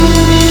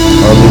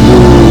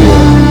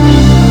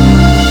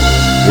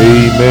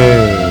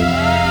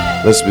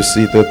Amen. Let's be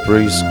seated.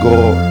 Praise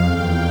God.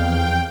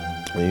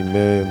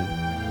 Amen.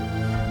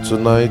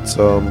 Tonight,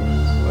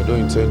 I don't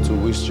intend to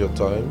waste your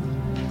time.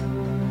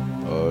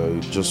 I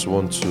just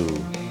want to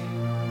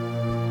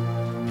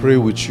pray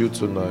with you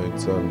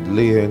tonight and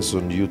lay hands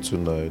on you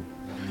tonight.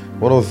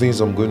 One of the things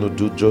I'm going to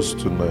do just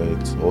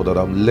tonight, or that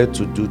I'm led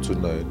to do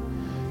tonight,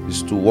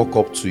 is to walk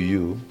up to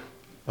you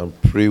and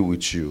pray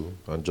with you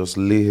and just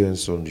lay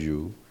hands on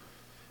you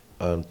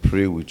and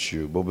pray with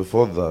you. But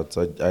before that,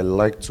 I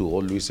like to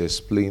always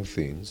explain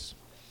things,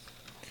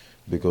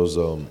 because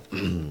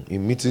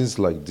in meetings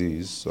like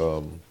this,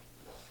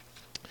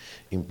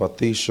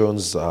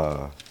 impartations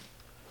are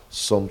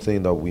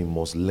something that we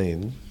must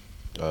learn.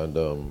 And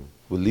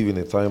we live in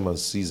a time and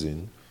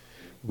season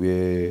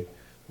where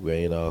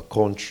we're in our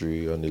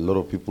country and a lot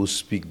of people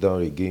speak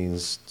down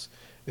against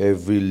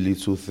every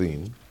little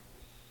thing,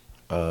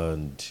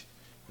 and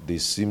they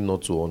seem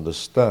not to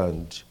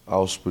understand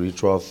how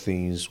spiritual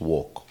things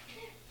work.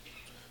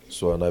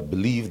 So, and I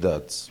believe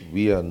that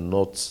we are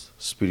not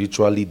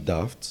spiritually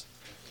daft,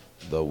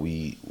 that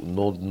we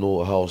not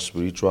know how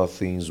spiritual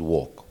things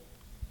work.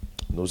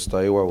 You know,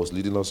 Staiwa was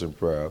leading us in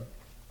prayer,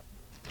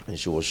 and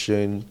she was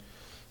sharing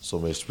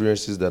some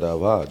experiences that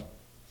I've had.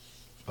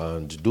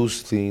 And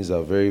those things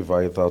are very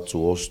vital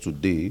to us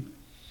today,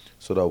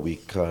 so that we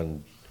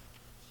can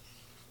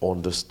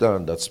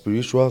understand that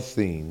spiritual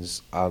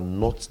things are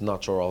not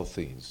natural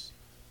things.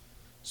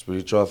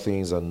 Spiritual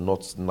things are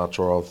not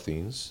natural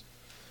things.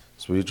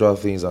 Spiritual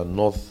things are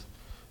not,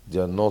 they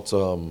are not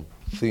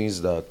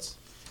things that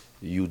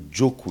you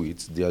joke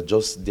with. They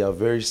are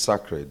very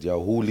sacred. They are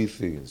holy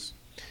things.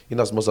 In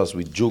as much as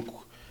we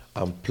joke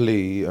and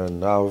play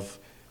and have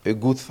a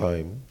good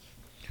time,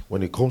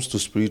 when it comes to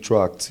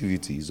spiritual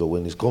activities or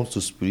when it comes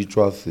to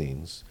spiritual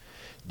things,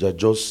 they're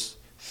just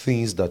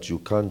things that you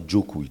can't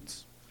joke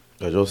with.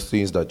 They're just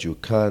things that you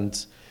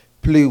can't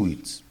play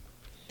with.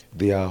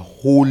 They are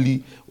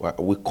holy.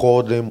 We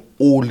call them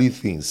holy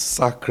things,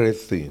 sacred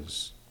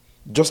things.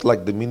 Just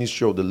like the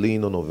ministry of the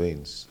laying on of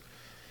hands.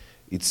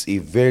 It's a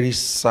very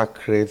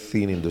sacred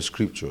thing in the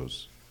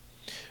scriptures.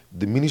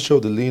 The ministry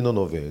of the laying on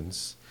of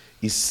hands,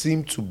 it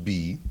seemed to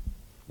be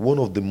one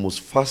of the most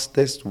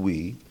fastest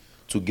way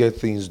to get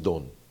things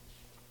done.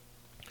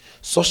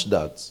 Such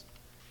that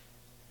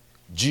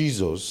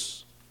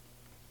Jesus,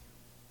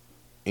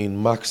 in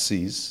Mark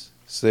 6,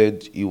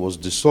 said he was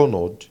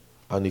dishonored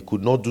and he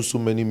could not do so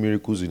many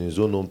miracles in his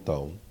own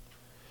hometown,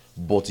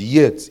 but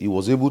yet he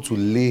was able to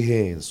lay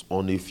hands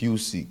on a few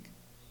sick.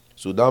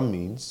 So that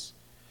means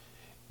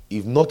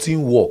if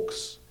nothing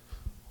works,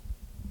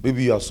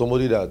 maybe you are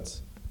somebody that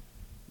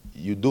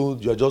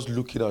you're just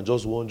looking and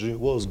just wondering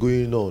what's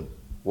going on,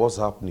 what's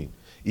happening.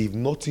 If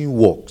nothing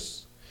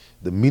works,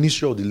 the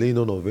ministry of the laying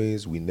on of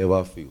hands will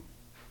never fail.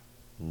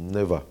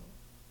 Never.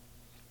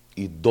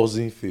 It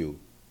doesn't fail.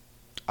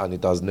 And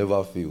it has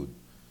never failed.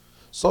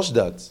 Such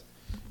that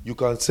you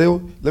can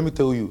tell, let me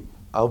tell you,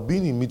 I've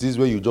been in meetings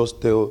where you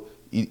just tell,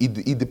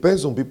 it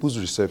depends on people's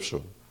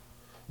reception.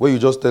 Where you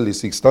just tell a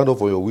sick, stand up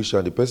for your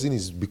wheelchair,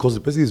 and because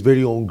the person is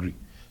very hungry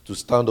to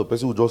stand up, the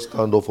person will just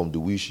stand up from the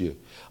wheelchair.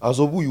 And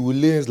so you will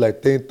lay hands like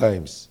 10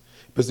 times,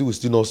 the person will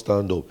still not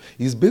stand up.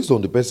 It's based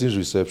on the person's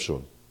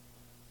reception.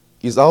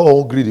 It's how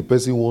hungry the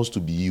person wants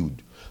to be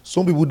healed.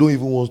 Some people don't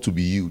even want to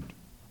be healed.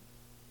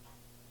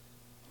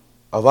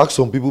 I've asked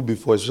some people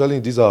before, especially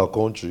in this our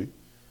country,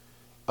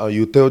 and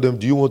you tell them,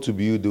 do you want to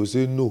be healed? They will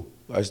say, no,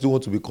 I still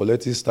want to be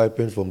collecting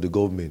stipend from the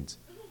government.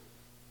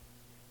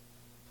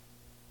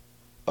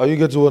 Are you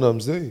getting what I'm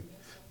saying?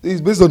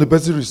 It's based on the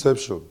person's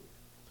reception.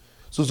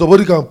 So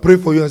somebody can pray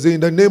for you and say,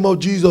 in the name of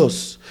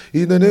Jesus,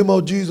 in the name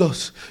of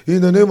Jesus,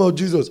 in the name of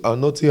Jesus,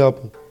 and nothing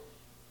happen.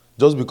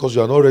 Just because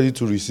you are not ready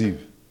to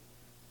receive.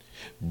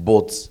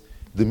 But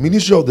the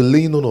ministry of the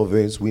laying on of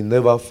hands will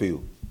never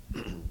fail.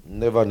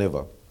 Never,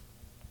 never.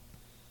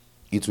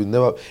 It will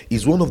never.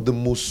 It's one of the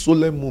most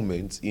solemn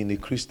moments in a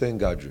Christian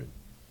gathering.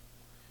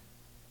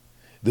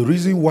 The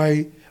reason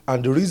why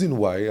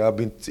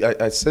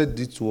I said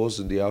this to us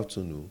in the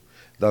afternoon,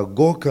 that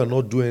God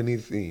cannot do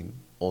anything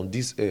on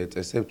this earth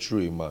except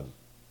through a man.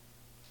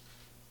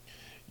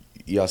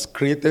 He has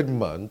created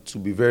man to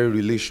be very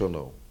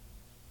relational.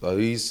 That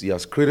is, he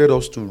has created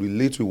us to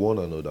relate with one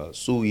another.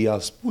 So he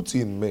has put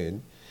in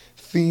men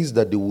things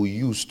that they will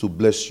use to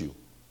bless you.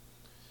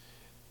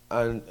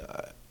 And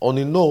on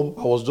a norm,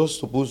 I was just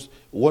supposed,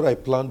 what I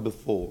planned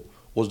before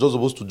was just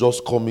supposed to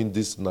just come in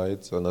this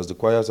night, and as the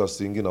choirs are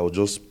singing, I'll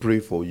just pray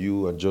for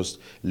you and just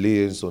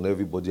lay hands on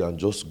everybody and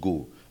just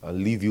go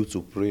and leave you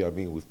to pray. I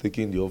mean, we've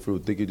taken the offering,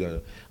 we've taken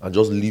it, and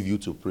just leave you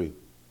to pray.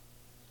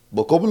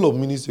 But a couple of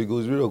minutes ago,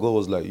 the Spirit of God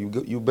was like,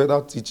 you better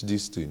teach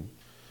this thing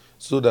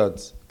so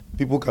that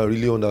people can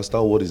really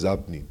understand what is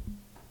happening.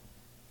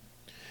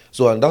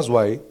 So, and that's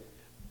why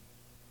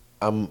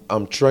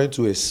I'm trying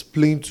to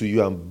explain to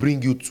you and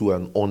bring you to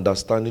an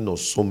understanding of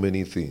so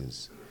many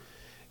things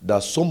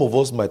that some of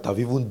us might have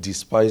even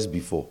despised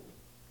before.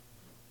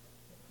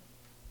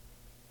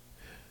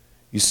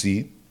 You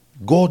see,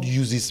 God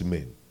uses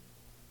men.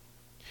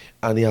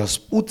 And he has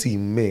put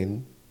in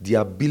men the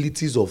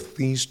abilities of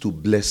things to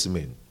bless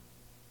men.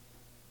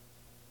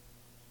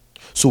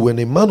 So when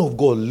a man of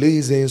God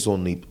lays hands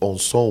on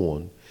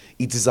someone,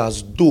 it is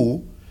as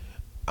though,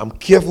 I'm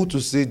careful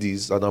to say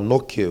this and I'm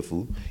not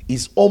careful,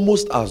 it's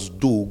almost as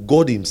though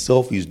God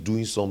himself is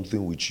doing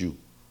something with you.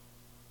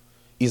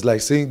 It's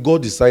like saying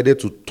God decided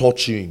to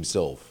touch you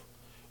himself,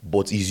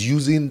 but he's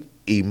using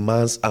a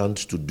man's hand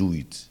to do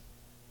it.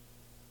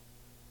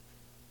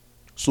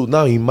 So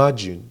now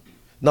imagine,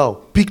 now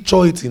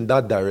picture it in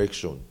that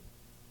direction.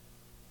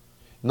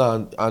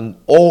 Now, and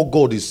all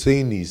God is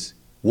saying is,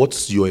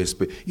 what's your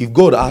expectation? If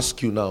God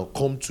asks you now,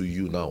 come to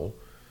you now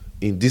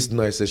in this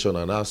night session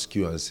and ask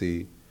you and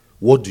say,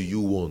 what do you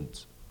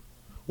want?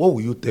 What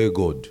will you tell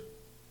God?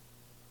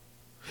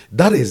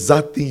 That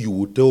exact thing you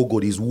will tell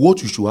God is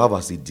what you should have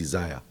as a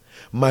desire.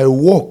 My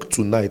work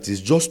tonight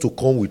is just to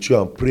come with you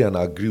and pray and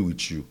agree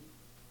with you.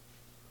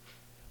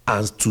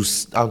 And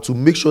to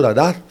make sure that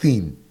that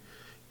thing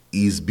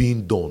is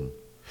being done.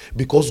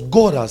 Because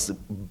God has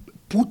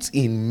put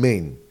in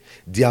men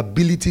the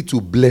ability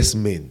to bless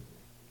men.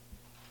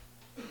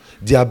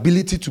 The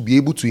ability to be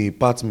able to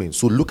impart men.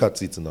 So look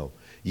at it now.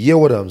 Hear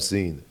what I'm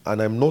saying.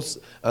 And I'm not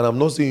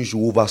saying you should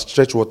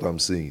overstretch what I'm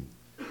saying.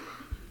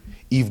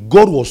 If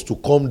God was to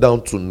come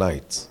down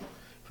tonight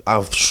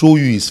and show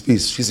you his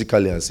face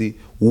physically and say,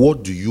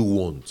 what do you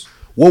want?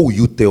 What will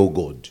you tell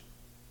God?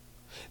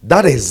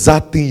 That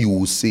exact thing you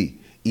will say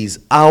is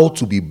how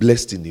to be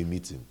blessed in the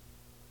meeting.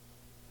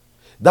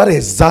 That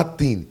exact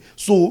thing.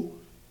 So,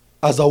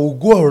 as I will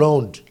go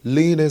around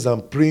laying hands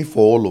and praying for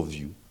all of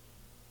you,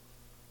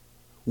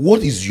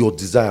 what is your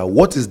desire?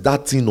 What is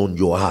that thing on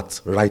your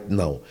heart right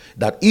now?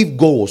 That if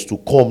God was to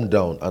come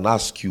down and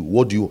ask you,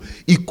 what do you...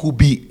 It could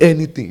be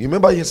anything.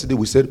 Remember yesterday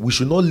we said we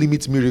should not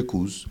limit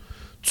miracles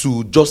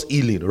to just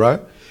healing,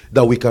 right?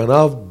 That we can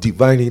have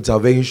divine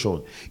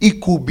intervention.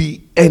 It could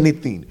be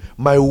anything.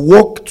 My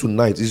work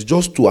tonight is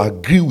just to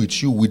agree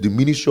with you with the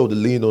ministry of the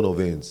laying on of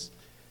hands.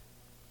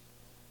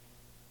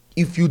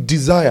 If you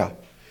desire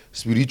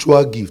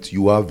spiritual gift,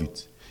 you have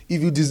it.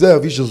 If you desire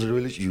visions and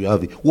revelation, you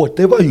have it.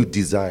 Whatever you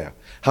desire,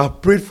 I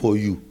have prayed for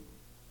you.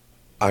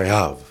 I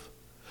have.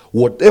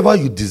 Whatever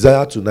you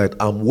desire tonight,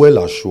 I'm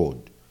well assured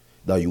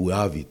that you will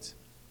have it.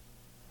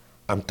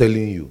 I'm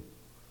telling you.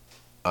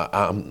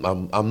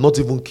 I'm not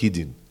even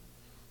kidding.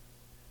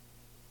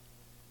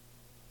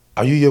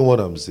 Are you hearing what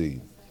I'm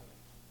saying?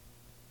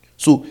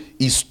 So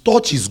his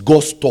touch is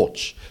God's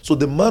touch. So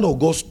the man of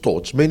God's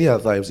touch, many a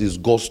times, is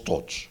God's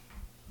touch.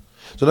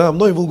 So now I'm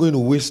not even going to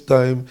waste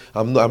time.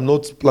 I'm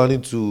not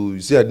planning to, you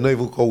see, I did not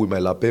even call with my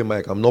lapel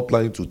mic. I'm not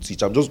planning to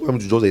teach. I'm just going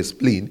to just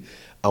explain,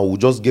 and we'll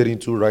just get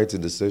into right in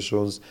the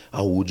sessions,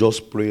 and we'll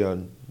just pray,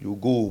 and you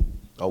go,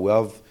 and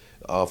we'll have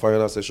our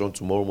final session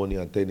tomorrow morning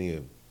at 10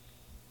 a.m.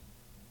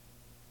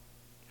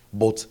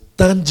 But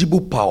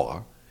tangible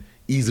power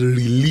is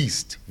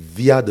released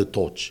via the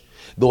touch.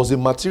 There was a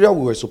material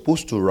we were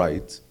supposed to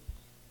write,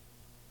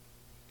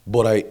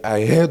 but I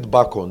held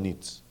back on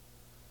it.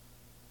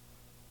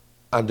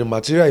 And the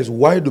material is,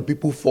 why do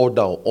people fall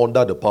down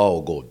under the power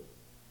of God?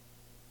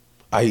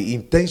 I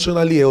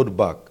intentionally held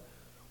back.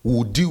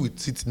 We'll deal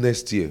with it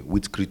next year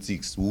with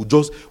critiques.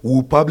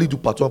 We'll probably do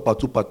part 1, part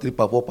 2, part 3,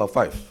 part 4, part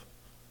 5.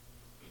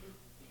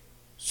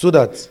 So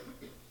that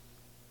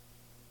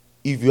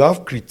if you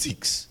have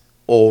critiques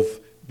of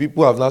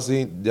people have now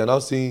saying, they're now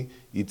saying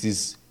it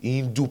is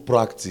Hindu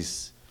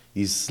practice.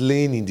 It's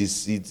slaying in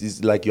this, it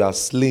is like you are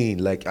slaying,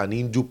 like an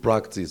Hindu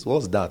practice.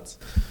 What's that?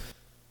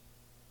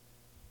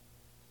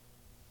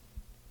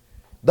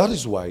 That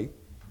is why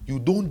you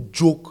don't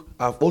joke.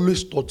 I've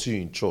always taught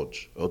you in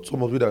church, or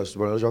some of you that are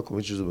supernatural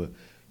commissions,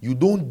 you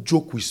don't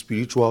joke with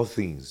spiritual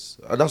things.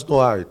 And that's not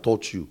how I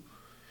taught you.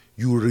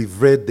 You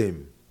revere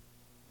them.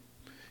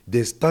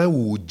 There's time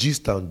we will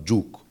gist and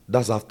joke.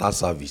 That's after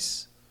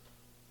service.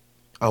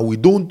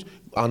 And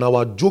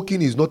our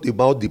joking is not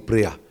about the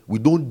prayer. We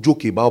don't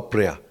joke about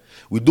prayer.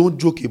 We don't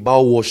joke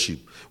about worship.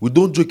 We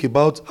don't joke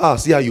about,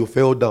 see how you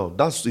fell down.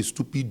 That's a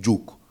stupid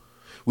joke.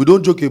 We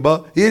don't joke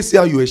about, hey, see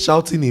how you were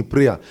shouting in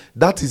prayer.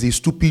 That is a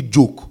stupid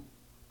joke.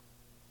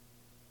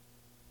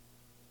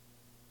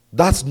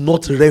 That's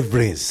not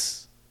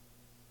reverence.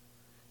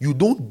 You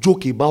don't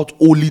joke about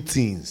holy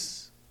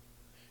things.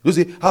 You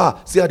say, see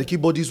how the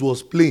keyboardist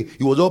was playing.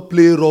 He was all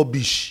playing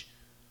rubbish.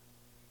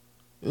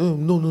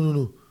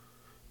 No.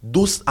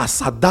 Those,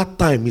 as at that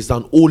time, is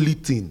an holy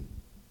thing.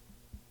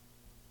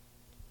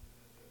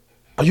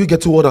 Are you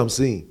getting what I'm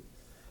saying?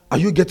 Are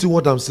you getting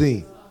what I'm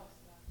saying?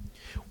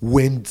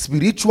 When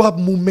spiritual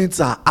movements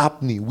are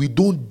happening, we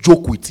don't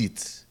joke with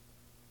it.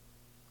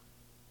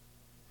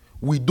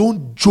 We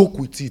don't joke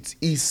with it.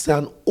 It's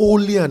an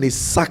holy and a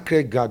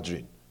sacred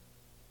gathering.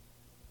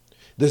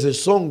 There's a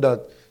song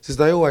that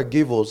Sister Ewa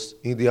gave us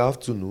in the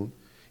afternoon.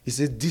 He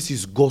said, this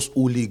is God's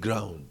holy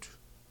ground.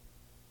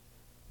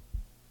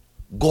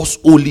 God's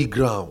holy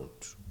ground.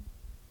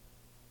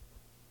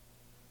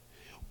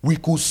 We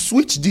could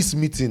switch this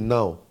meeting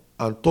now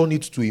and turn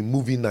it to a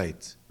movie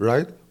night,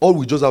 right? All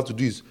we just have to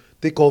do is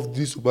take off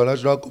this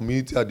supernatural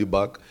community at the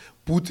back,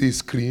 put a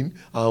screen,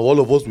 and all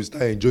of us will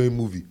start enjoying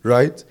movie,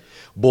 right?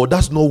 But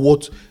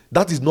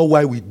that is not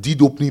why we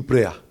did opening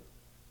prayer.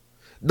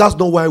 That's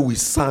not why we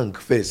sang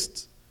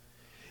first.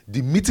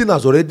 The meeting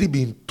has already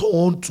been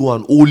turned to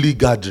an holy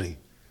gathering.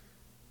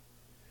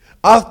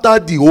 After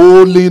the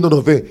whole laying on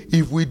of it,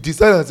 if we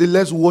decide and say,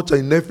 let's watch a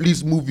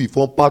Netflix movie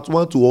from part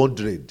 1 to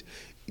 100,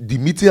 the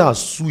meeting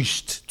has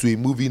switched to a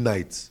movie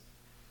night.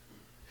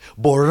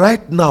 But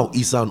right now,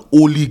 it's an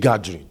holy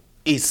gathering,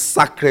 a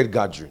sacred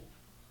gathering.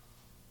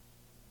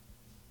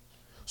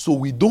 So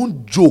we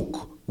don't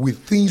joke with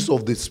things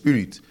of the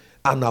Spirit,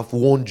 and I've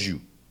warned you.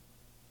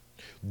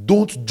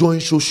 Don't join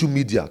social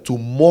media to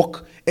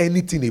mock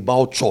anything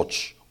about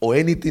church or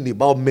anything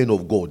about men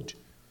of God.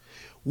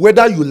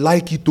 Whether you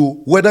like it or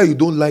whether you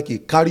don't like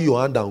it, carry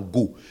your hand and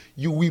go.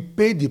 You will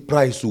pay the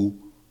price.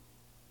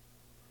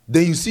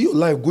 Then you see your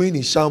life going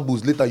in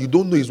shambles later. You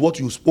don't know it's what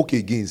you spoke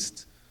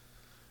against.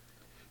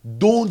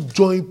 Don't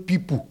join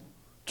people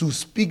to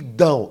speak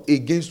down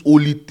against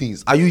holy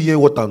things. Are you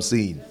hearing what I'm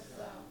saying? Yes,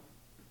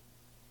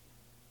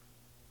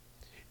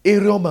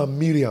 Aaron and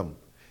Miriam,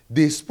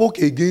 they spoke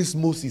against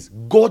Moses.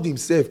 God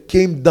himself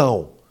came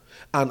down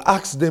and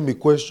asked them a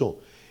question.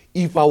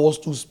 If I was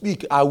to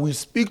speak, I will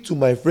speak to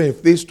my friend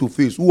face to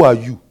face. Who are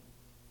you?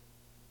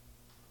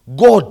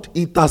 God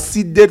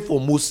interceded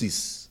for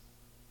Moses.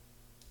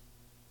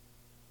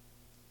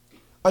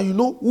 And you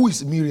know who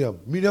is Miriam?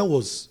 Miriam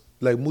was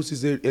like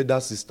Moses' elder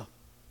sister.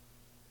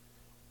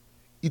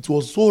 It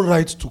was so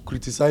right to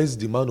criticize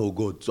the man of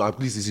God. So at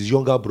least it's his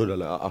younger brother.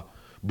 Like,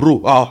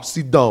 bro,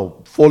 sit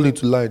down, fall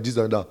into line, this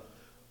and that.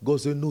 God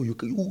said, no, you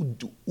can.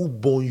 Who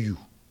born you?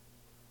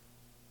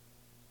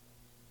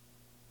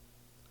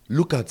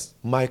 Look at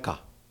Micah,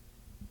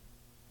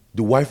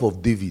 the wife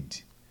of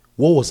David.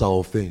 What was her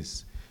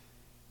offense?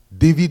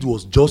 David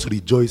was just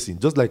rejoicing,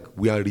 just like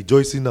we are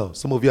rejoicing now.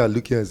 Some of you are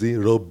looking and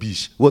saying,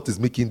 rubbish. What is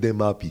making them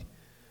happy?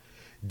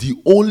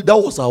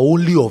 That was her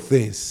only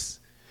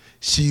offense.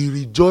 She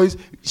rejoiced.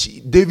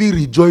 David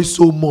rejoiced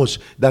so much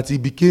that he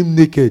became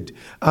naked.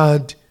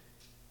 And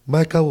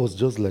Micah was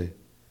just like,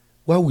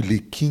 why will a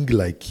king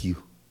like you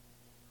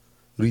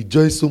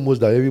rejoice so much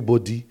that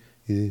everybody...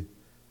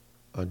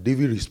 And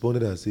David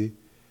responded and said,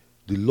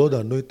 the Lord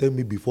anointed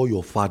me before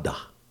your father.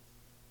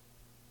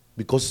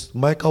 Because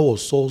Micah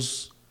was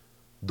Saul's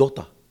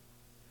daughter.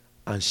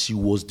 And she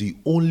was the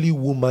only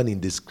woman in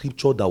the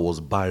scripture that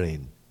was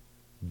barren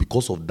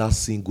because of that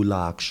singular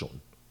action.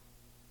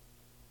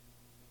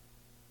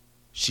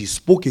 She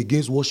spoke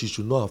against what she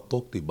should not have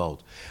talked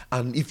about.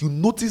 And if you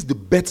notice the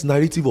birth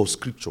narrative of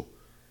scripture,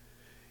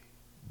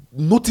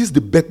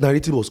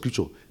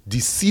 the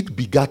seed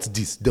begat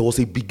this. There was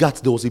a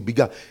begat.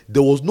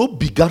 There was no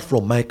begat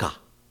from Micah.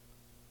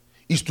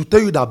 It's to tell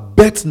you that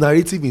birth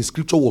narrative in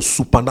scripture was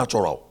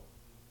supernatural.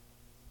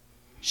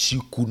 She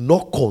could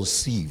not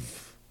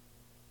conceive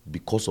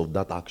because of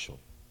that action.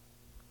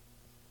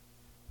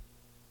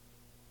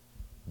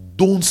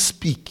 Don't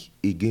speak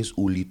against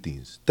holy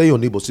things. Tell your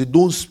neighbor, say,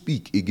 don't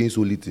speak against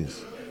holy things.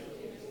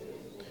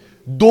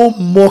 Don't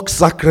mock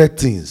sacred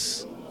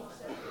things.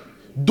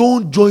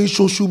 Don't join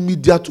social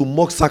media to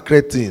mock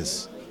sacred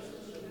things.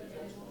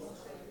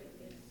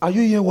 Are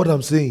you hearing what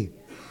I'm saying?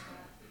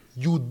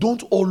 You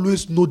don't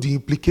always know the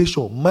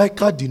implication.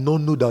 Micah did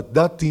not know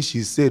that thing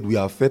she said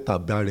will affect her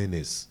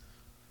barrenness.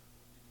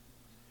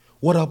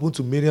 What happened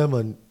to Miriam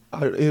and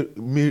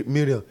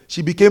Miriam?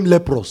 She became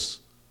leprous.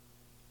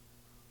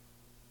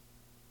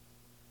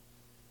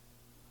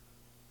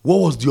 What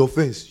was the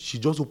offense? She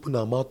just opened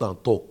her mouth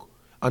and talked.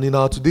 And in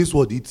our today's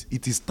world,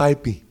 it is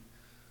typing.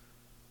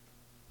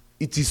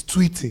 It is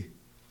tweeting.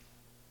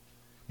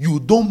 You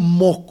don't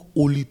mock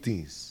holy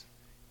things.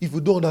 If you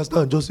don't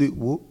understand, just say,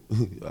 whoa,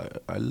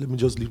 let me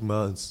just lift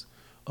my hands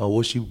and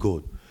worship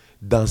God.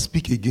 Then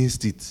speak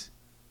against it.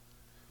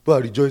 But I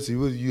rejoice,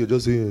 you're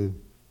just saying,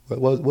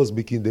 what's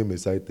making them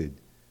excited?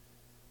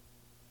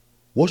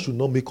 What should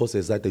not make us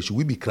excited? Should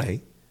we be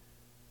crying?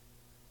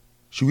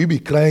 Should we be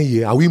crying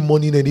here? Are we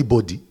mourning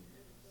anybody?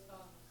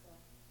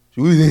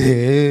 Should we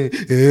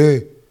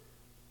say,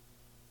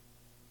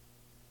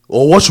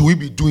 Or what should we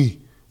be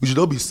doing? We should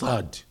not be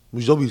sad.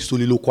 We should not be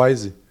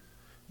soliloquizing.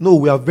 No,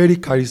 we are very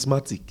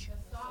charismatic.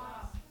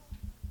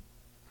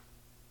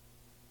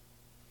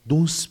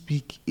 Don't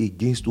speak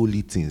against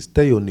holy things.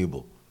 Tell your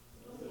neighbor.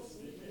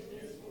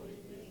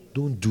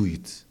 Don't do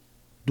it.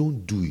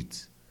 Don't do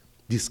it.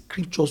 The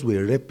scriptures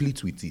were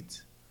replete with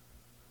it.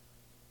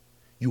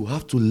 You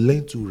have to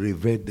learn to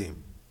revere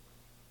them.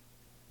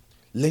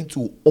 Learn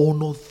to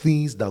honor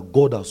things that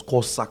God has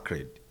called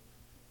sacred.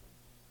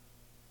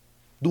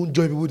 Don't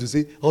join people to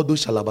say, oh,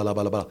 those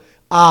shalabalabala.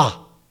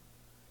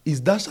 Is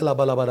that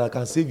shalabalaba that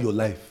can save your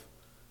life?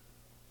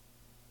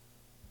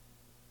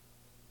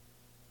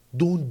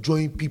 Don't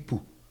join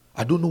people.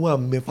 I don't know why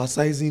I'm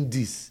emphasizing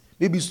this.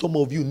 Maybe some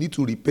of you need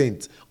to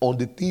repent on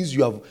the things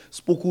you have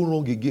spoken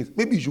wrong against.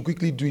 Maybe you should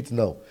quickly do it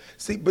now.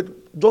 Say,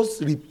 but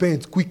just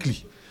repent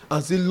quickly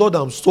and say, Lord,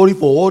 I'm sorry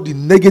for all the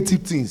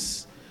negative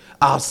things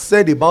I've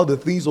said about the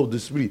things of the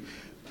Spirit.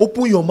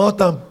 Open your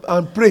mouth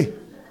and pray.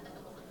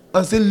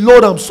 And say,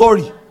 Lord, I'm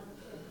sorry.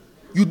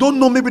 You don't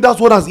know, maybe that's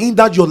what has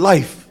hindered your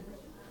life.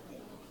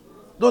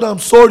 Lord, I'm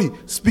sorry.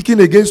 Speaking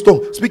against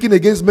tongue, speaking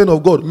against men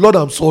of God. Lord,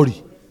 I'm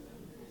sorry.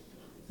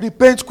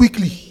 Repent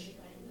quickly.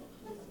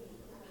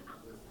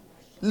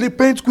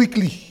 Repent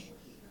quickly.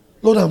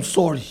 Lord, I'm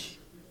sorry.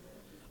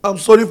 I'm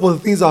sorry for the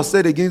things I've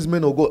said against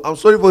men of God. I'm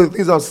sorry for the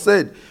things I've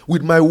said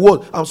with my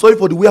word. I'm sorry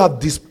for the way I've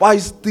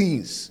despised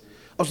things.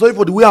 I'm sorry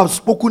for the way I've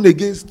spoken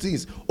against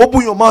things.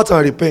 Open your mouth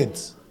and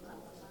repent.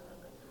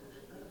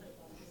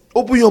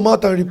 Open your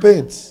mouth and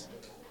repent.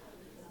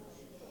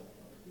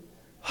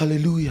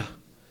 Hallelujah.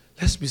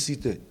 Let's be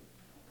seated.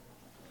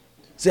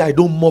 Say, I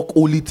don't mock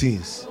holy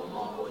things.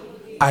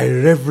 I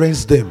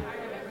reverence them.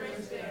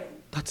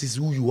 That is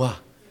who you are.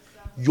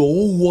 Your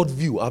own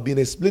worldview. I've been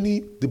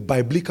explaining the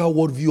biblical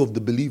worldview of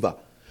the believer.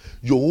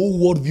 Your own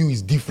worldview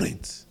is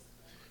different.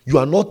 You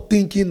are not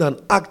thinking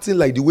and acting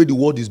like the way the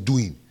world is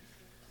doing.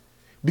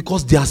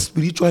 Because there are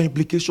spiritual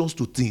implications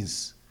to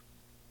things.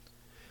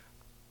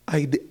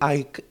 I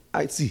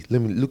see.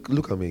 Let me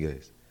look at me,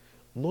 guys.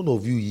 None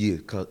of you here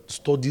can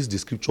study the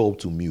scripture up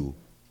to me.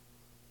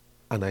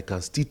 And I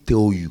can still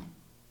tell you,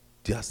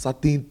 there are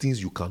certain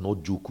things you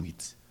cannot joke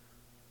with.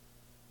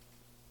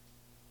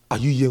 Are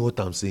you hearing what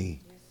I'm saying?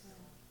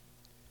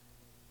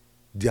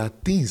 There are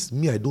things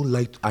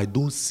I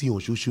don't see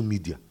on social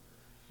media.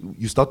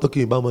 You start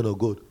talking about man of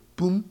God,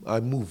 boom, I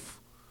move.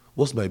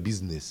 What's my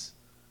business?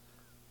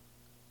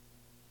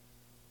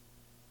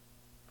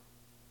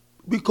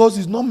 Because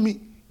it's not me.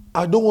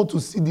 I don't want to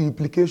see the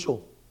implication.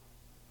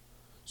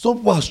 Some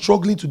people are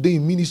struggling today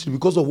in ministry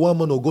because of one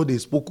man of God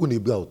they've spoken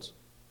about.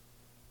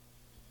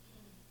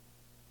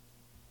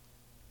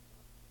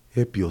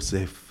 Help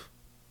yourself.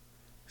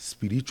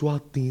 Spiritual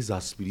things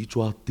are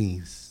spiritual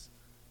things.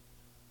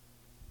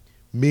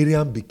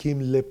 Miriam became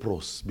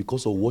leprous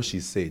because of what she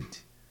said.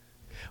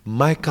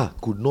 Micah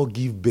could not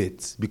give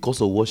birth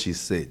because of what she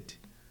said.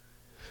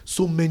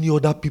 So many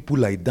other people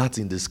like that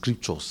in the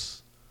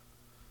scriptures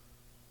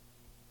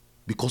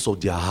because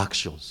of their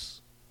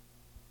actions.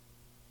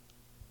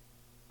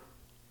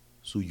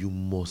 So you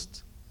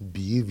must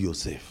behave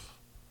yourself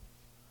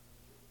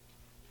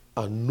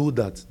and know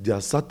that there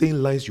are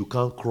certain lines you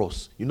can't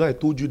cross. You know, I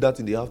told you that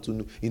in the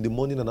afternoon, in the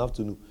morning and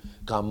afternoon.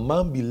 Can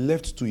man be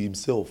left to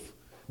himself?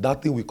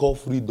 That thing we call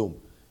freedom.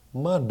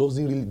 Man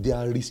doesn't really, they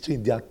are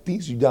restrained. There are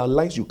things, there are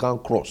lines you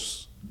can't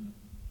cross.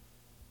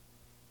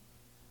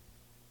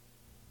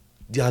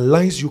 There are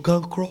lines you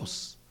can't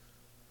cross.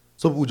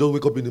 Some people just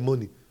wake up in the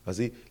morning and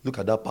say, look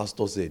at that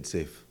pastor said,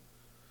 safe.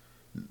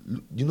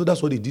 You know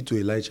that's what they did to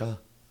Elijah?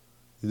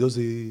 He just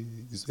say,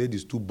 he said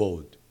he's too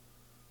bold.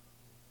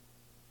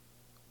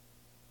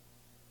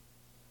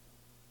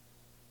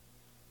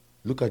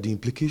 Look at the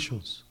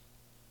implications.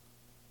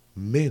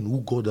 Men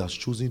who God has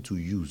chosen to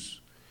use,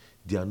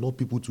 they are not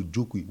people to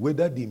joke with.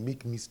 Whether they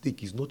make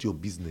mistake is not your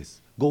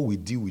business. God will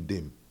deal with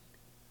them.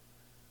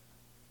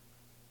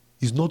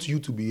 It's not you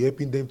to be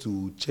helping them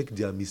to check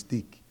their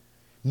mistake.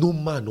 No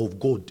man of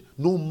God,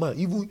 no man,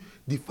 even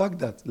the fact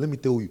that, let me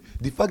tell you,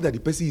 the fact that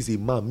the person is a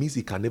man means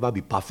he can never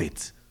be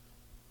perfect.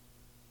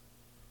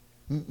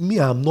 Me,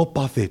 I'm not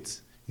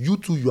perfect. You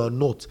too, you are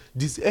not.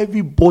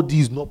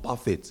 Everybody is not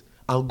perfect.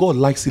 And God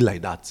likes it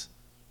like that.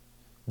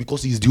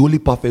 Because he's the only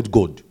perfect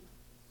God.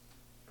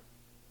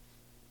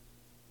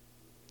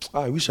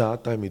 I wish I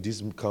had time in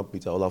this camp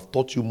meeting. I would have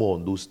taught you more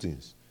on those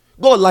things.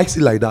 God likes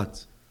it like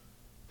that.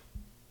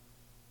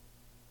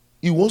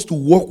 He wants to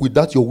work with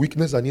that, your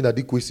weakness and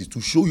inadequacies, to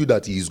show you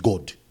that he is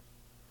God.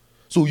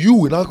 So you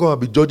will not come and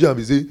be judging and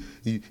be saying,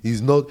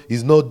 he's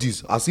not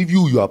this, as if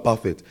you are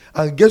perfect.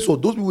 And guess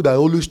what? Those people that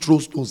always throw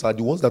stones are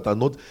the ones that are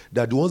not,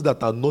 they are the ones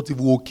that are not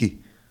even okay.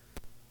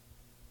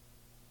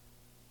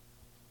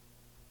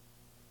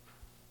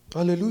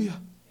 Hallelujah.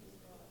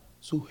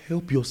 So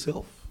help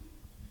yourself.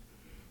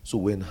 So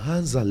when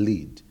hands are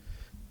laid,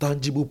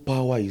 tangible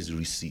power is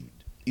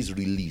received, is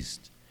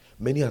released.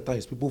 Many a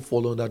times people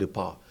fall under the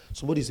power.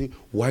 Somebody say,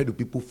 why do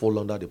people fall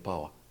under the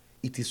power?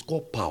 It is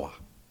called power.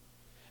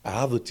 I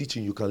have a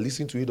teaching, you can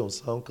listen to it on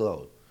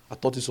SoundCloud. I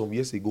taught it some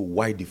years ago,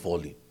 why the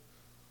falling.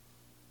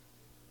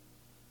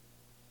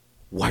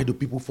 Why do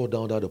people fall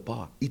down under the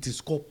power? It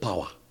is called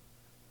power.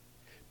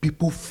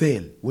 People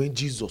fell when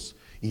Jesus,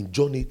 in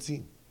John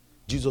 18,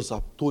 Jesus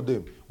had told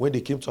them, when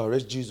they came to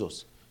arrest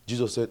Jesus,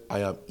 Jesus said, I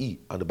am he.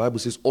 And the Bible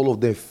says all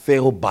of them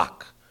fell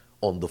back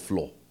on the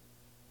floor.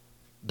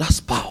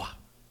 That's power.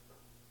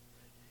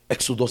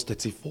 Exodus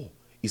 34,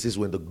 it says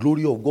when the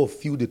glory of God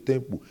filled the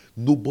temple,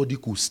 nobody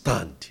could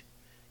stand.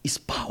 It's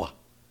power.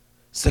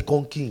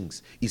 2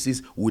 Kings, it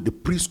says when the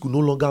priest could no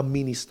longer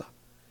minister,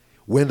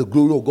 when the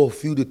glory of God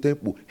filled the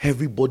temple,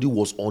 everybody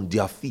was on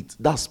their feet.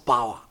 That's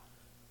power.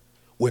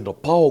 When the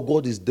power of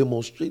God is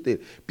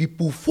demonstrated,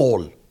 people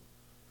fall.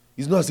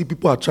 It's not as if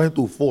people are trying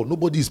to fall.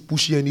 Nobody is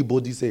pushing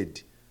anybody's head.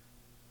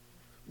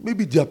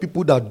 Maybe there are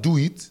people that do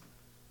it.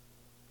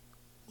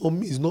 Or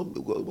me, it's not.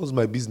 What's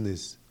my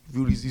business?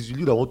 If it's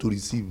you that want to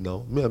receive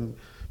now.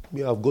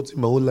 Me, I've gotten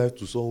my whole life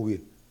to somewhere.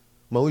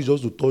 My own is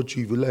just to touch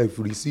you. If you like,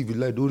 receive. If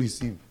you like, don't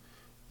receive.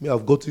 Me,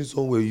 I've gotten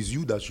somewhere. It's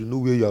you that should know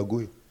where you are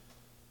going.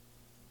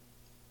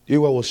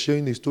 Here I was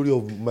sharing a story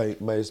of my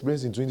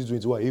experience in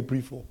 2021,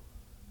 April 4.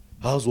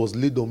 Hands was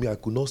laid on me. I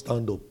could not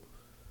stand up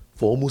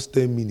for almost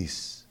 10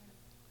 minutes.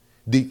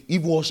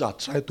 Even usher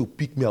tried to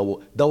pick me.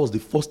 That was the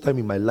first time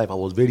in my life I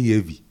was very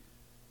heavy.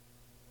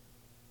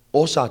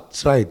 Usher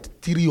tried.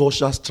 3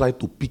 ushers tried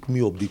to pick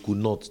me up. They could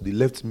not. They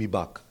left me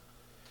back.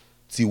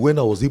 Till when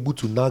I was able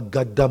to now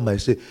gather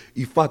myself.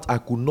 In fact, I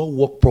could not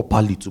walk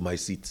properly to my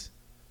seat.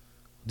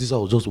 I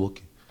was just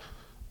walking.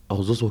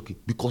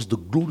 Because the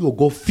glory of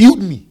God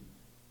filled me.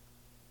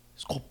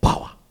 It's called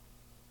power.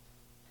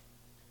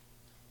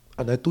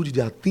 And I told you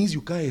there are things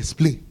you can't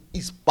explain.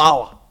 It's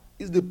power.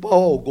 It's the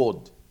power of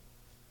God.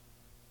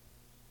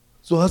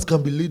 So hands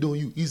can be laid on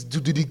you. It's to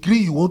the degree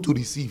you want to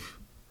receive.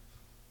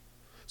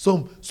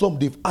 Some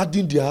they've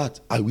hardened their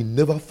heart. I will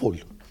never fall.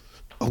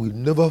 I will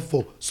never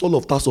fall. Saul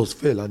of Tarsus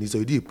fell and he's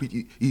already a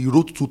preacher. He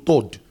wrote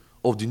 2/3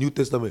 of the New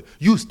Testament.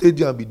 You stay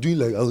there and be doing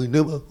like, I will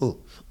never fall.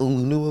 I will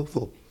never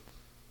fall.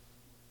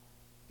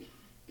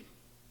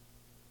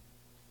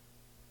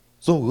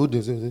 Some will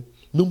say,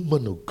 no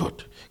man of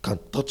God can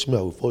touch me,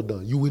 I will fall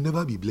down. You will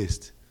never be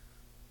blessed.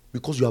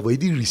 Because you have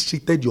already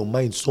restricted your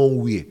mind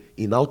somewhere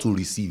in how to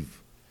receive.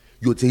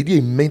 You're already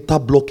a mental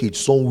blockage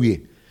somewhere.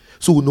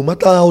 So no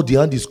matter how the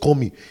hand is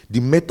coming, the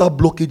mental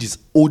blockage is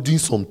holding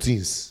some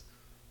things.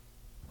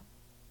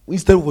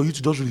 Instead of you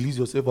to just release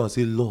yourself and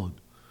say, Lord,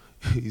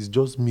 it's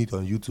just me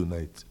and you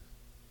tonight.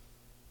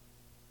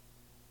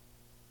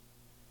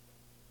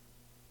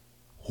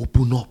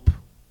 Open up.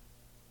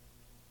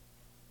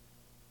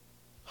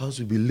 Hands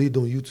will be laid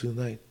on you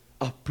tonight.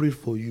 I pray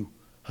for you,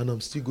 and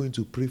I'm still going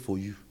to pray for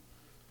you.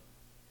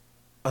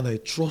 And I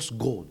trust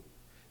God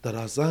that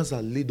as hands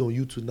are laid on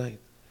you tonight,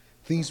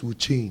 things will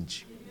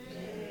change.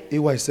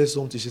 AY said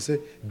something. She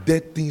said,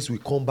 dead things will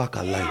come back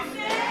alive.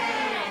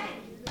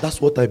 That's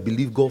what I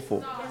believe God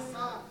for.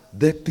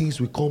 Dead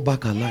things will come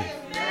back alive.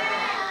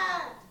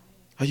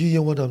 Are you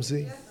hearing what I'm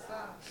saying?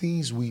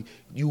 Things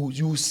you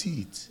will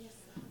see it.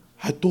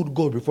 I told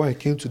God before I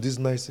came to this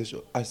night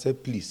session, I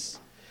said, please.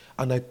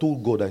 And I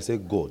told God, I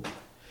said, God,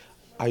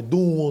 I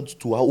don't want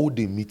to hold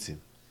a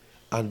meeting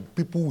and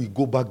people will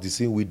go back the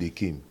same way they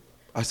came.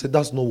 I said,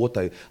 that's not what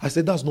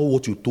that's not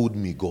what you told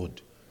me,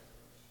 God.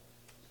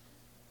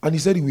 And he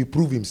said he will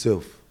prove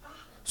himself.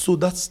 So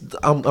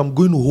I'm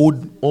going to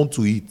hold on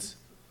to it.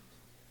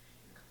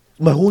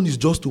 My own is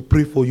just to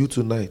pray for you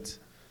tonight.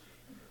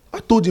 I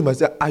told him, I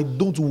said, I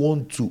don't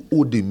want to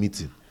hold a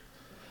meeting.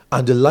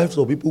 And the lives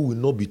of people will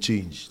not be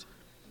changed.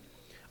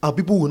 And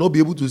people will not be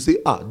able to say,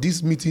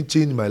 this meeting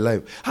changed my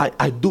life.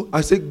 I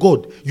said,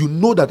 God, you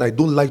know that I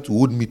don't like to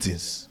hold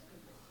meetings.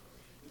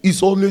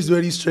 It's always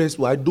very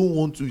stressful. I don't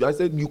want to. I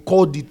said, you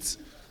called it.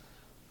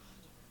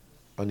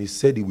 And he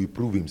said he will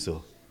prove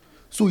himself.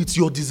 So it's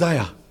your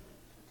desire.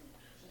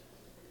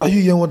 Are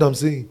you hearing what I'm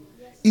saying?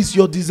 Yes, it's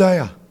your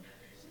desire.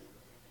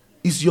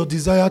 It's your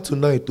desire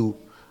tonight to.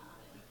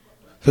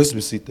 Let's be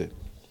seated.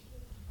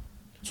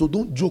 So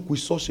don't joke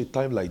with such a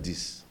time like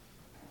this.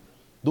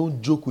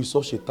 Don't joke with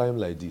such a time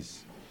like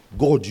this.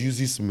 God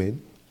uses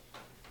men.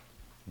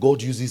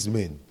 God uses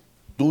men.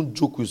 Don't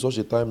joke with such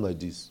a time like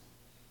this.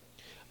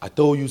 I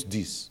tell you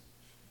this.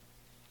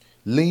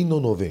 Laying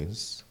on of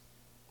hands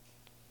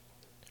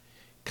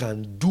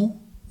can do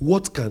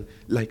what can,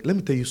 like, let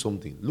me tell you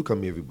something. Look at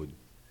me, everybody.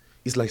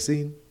 It's like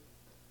saying,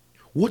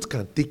 what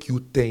can take you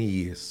 10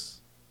 years?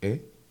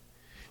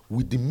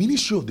 With the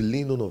ministry of the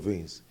laying on of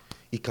hands,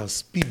 it can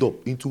speed up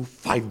into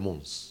 5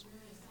 months.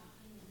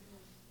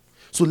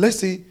 So let's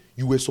say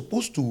you were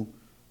supposed to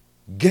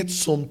get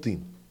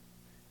something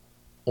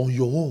on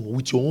your own,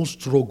 with your own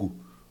struggle,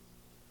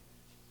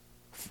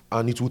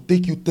 and it will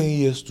take you 10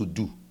 years to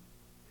do.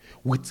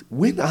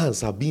 When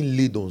hands are being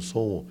laid on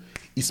someone,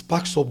 it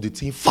sparks up the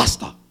thing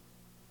faster.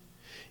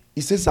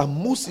 It says that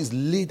Moses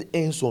laid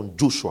hands on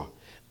Joshua,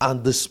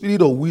 and the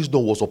spirit of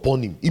wisdom was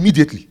upon him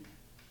immediately.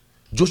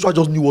 Joshua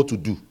just knew what to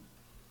do.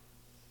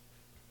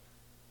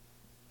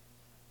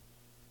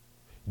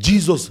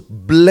 Jesus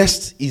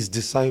blessed his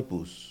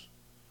disciples.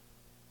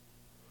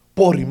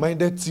 Paul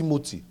reminded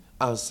Timothy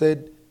and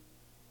said,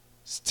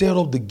 stir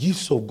up the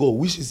gifts of God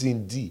which is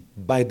in thee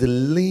by the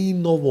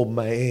laying on of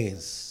my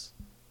hands.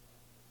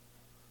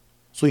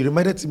 So he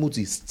reminded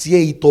Timothy, stir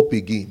it up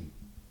again.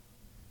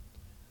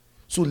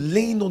 So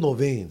laying on of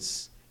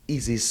hands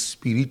is a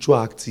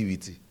spiritual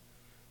activity.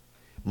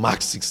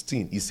 Mark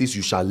 16, it says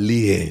you shall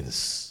lay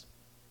hands.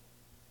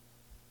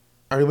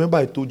 I remember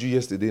I told you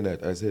yesterday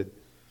night, I said,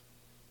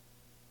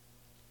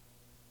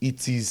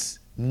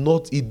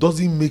 it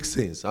doesn't make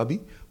sense,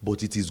 Abi,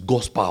 but it is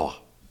God's power.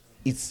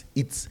 It's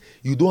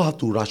you don't have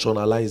to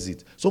rationalize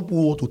it. Some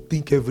people want to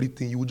think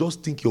everything. You will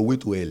just think your way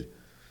to hell.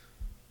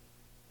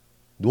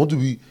 You want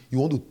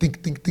to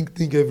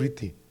think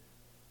everything.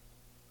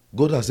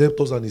 God has helped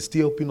us and is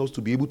still helping us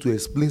to be able to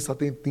explain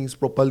certain things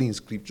properly in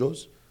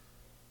scriptures.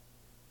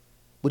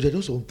 But there are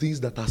just some things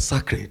that are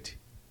sacred.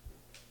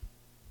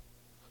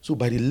 So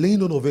by the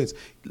laying on of hands,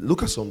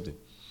 look at something.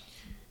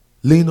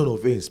 Laying on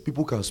of hands,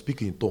 people can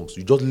speak in tongues.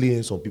 You just lay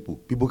hands on people,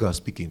 people can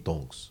speak in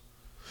tongues.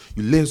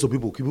 You lay hands on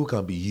people, people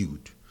can be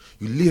healed.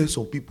 You lay hands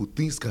on people,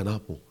 things can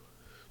happen.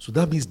 So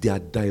that means there are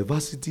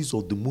diversities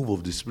of the move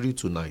of the Spirit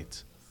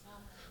tonight.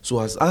 So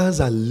as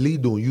hands are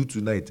laid on you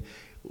tonight,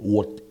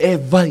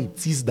 whatever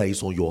it is that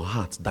is on your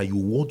heart that you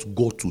want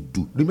God to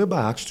do. Remember,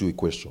 I asked you a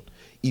question.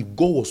 If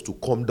God was to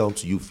come down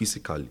to you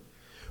physically,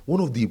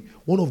 one of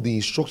the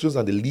instructions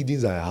and the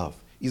leadings I have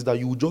is that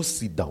you will just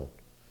sit down.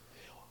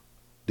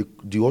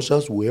 The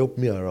ushers will help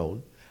me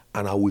around,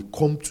 and I will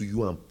come to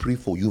you and pray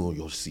for you on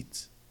your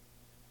seat.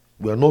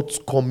 We are not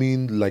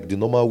coming like the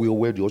normal way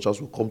where the ushers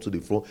will come to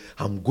the front.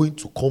 I'm going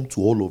to come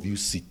to all of you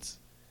sit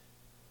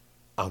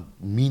and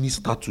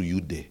minister to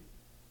you there.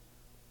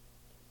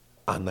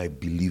 And I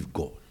believe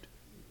God.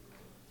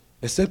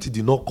 Except he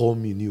did not call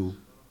me new.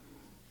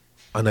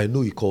 And I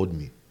know he called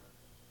me.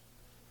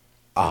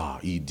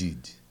 He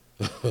did.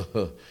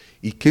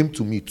 He came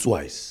to me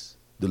twice.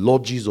 The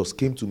Lord Jesus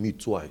came to me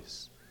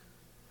twice.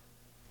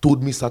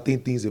 Told me certain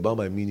things about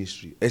my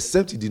ministry.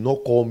 Except he did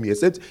not call me.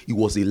 Except it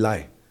was a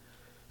lie.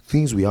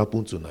 Things will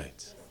happen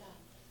tonight.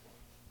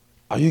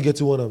 Are you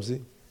getting what I'm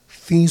saying?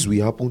 Things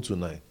will happen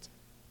tonight.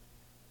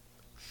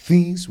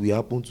 Things will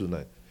happen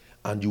tonight.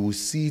 And you will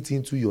see it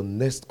into your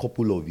next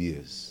couple of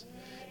years.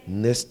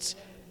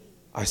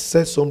 I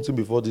said something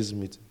before this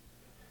meeting.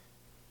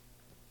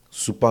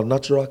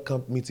 Supernatural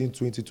Camp Meeting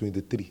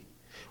 2023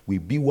 will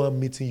be one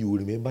meeting you will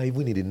remember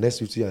even in the next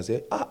 50 years and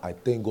say, I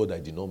thank God I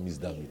did not miss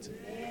that meeting.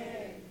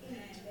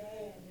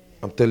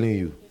 I'm telling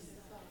you.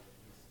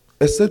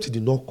 Except he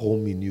did not call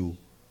me new.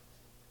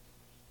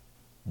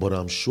 But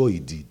I'm sure he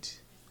did.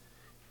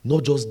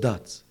 Not just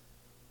that.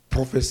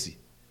 Prophecy.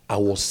 I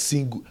was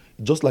single.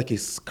 Just like a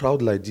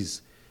crowd like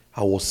this.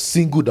 I was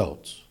singled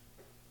out.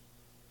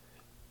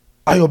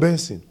 Ayo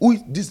Benson. Who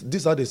is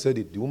this how they said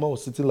it. The woman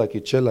was sitting like a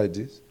chair like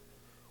this.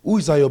 Who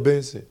is Ayo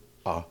Benson?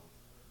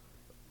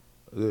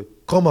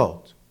 Come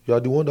out. You are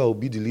the one that will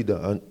be the leader.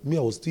 And me,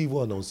 I was still even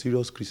an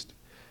unserious Christian.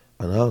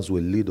 And hands were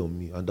laid on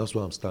me. And that's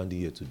why I'm standing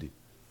here today.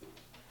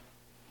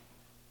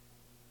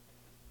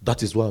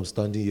 That is why I'm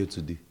standing here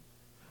today.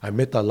 I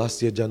met her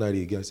last year,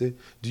 January again. I said,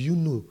 do you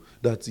know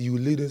that you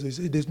laid hands? He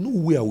said, there's no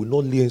way I will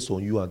not lay hands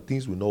on you and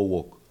things will not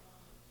work.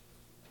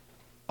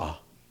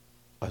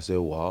 I said,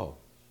 wow.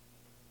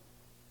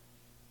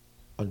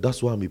 And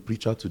that's why I'm a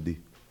preacher today.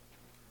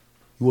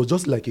 It was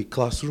just like a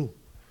classroom.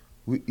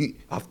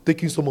 I've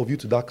taken some of you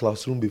to that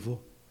classroom before.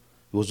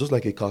 It was just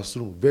like a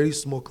classroom, very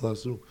small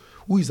classroom.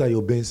 Who is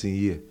Ayo Benson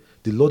here?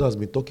 The Lord has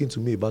been talking to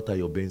me about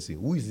Ayo Benson.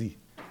 Who is he?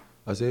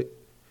 I said,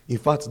 in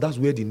fact, that's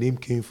where the name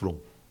came from.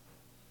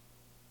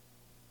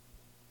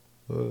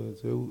 I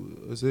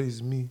said,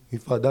 it's me. In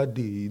fact, that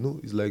day,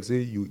 it's like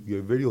say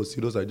you're very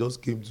serious. I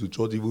just came to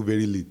church even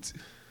very late.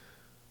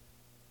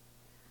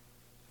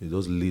 He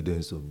just laid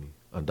hands on me.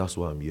 And that's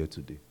why I'm here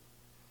today.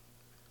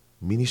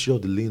 Ministry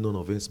of the laying on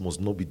of hands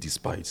must not be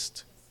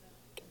despised.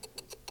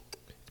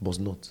 It must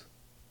not.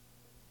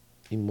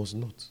 It must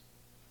not.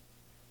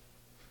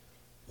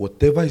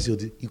 Whatever is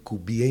it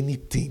could be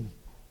anything.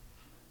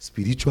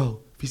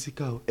 Spiritual,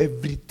 physical,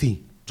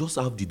 everything. Just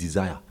have the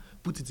desire.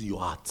 Put it in your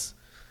heart.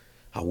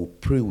 I will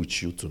pray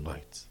with you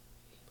tonight.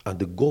 And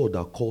the God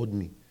that called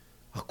me,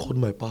 I called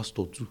my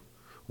pastor too,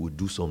 will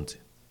do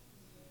something.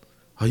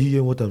 Are you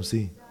hearing what I'm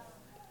saying?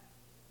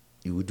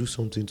 He will do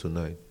something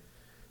tonight.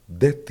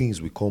 Dead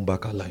things will come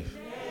back alive.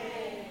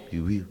 He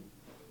will.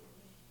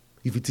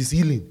 If it is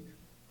healing,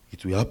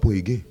 it will happen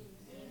again.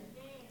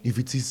 If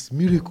it is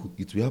miracle,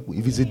 it will happen.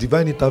 If it's a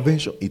divine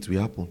intervention, it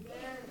will happen.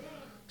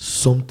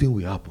 Something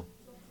will happen.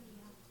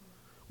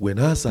 When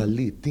hands are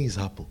laid, things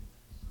happen.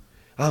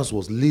 Hands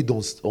was laid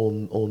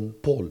on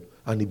Paul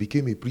and he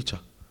became a preacher.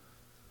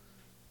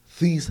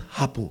 Things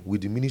happen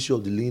with the ministry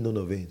of the laying on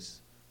of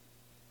hands.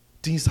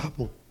 Things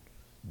happen.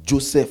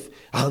 Joseph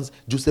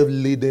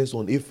laid hands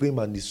on Ephraim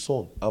and his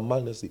son and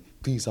Manasseh.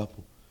 Things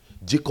happen.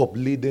 Jacob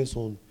laid hands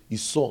on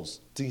his sons.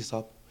 Things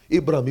happen.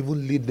 Abraham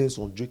even laid hands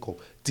on Jacob.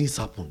 Things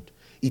happened.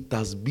 It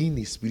has been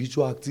a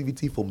spiritual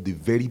activity from the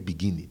very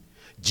beginning.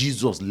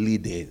 Jesus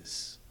laid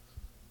hands.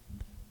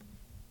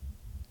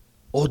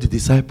 All the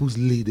disciples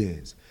laid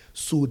hands.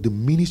 So the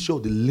ministry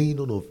of the laying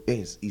on of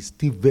hands is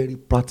still very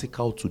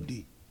practical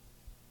today.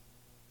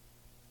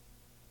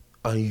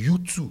 And you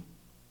too,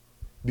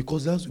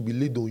 because the hands will be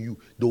laid on you,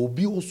 there will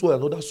be also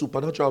another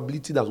supernatural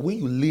ability that when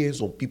you lay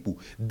hands on people,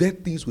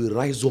 dead things will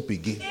rise up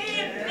again.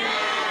 Amen.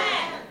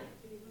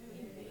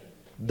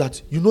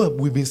 That,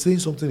 we've been saying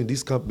something in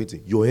this camp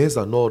meeting. Your hands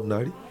are not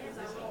ordinary.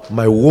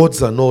 My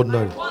words are not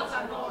ordinary.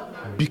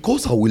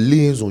 Because I will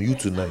lay hands on you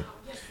tonight.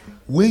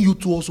 When you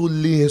two also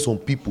lay hands on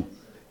people,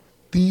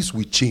 things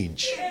will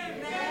change.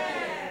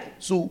 Amen.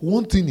 So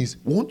one thing is,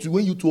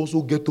 when you two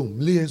also get home,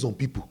 lay hands on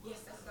people.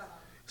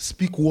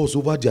 Speak words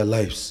over their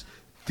lives.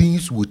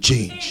 Things will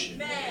change.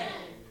 Amen.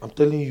 I'm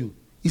telling you,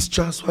 it's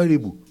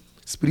transferable.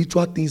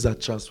 Spiritual things are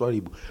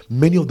transferable.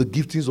 Many of the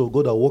giftings of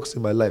God that works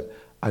in my life,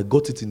 I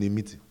got it in a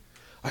meeting.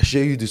 I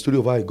share you the story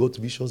of how I got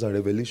visions and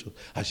revelations.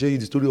 I share you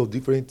the story of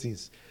different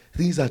things.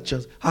 Things are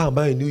changed. How am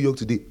I in New York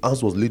today?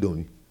 Hands was laid on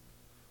me.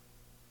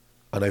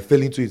 And I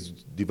fell into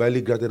it,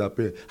 divinely granted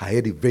appearance. I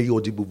heard a very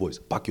audible voice.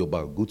 Pack your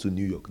bag, go to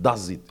New York.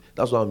 That's it.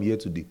 That's why I'm here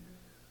today.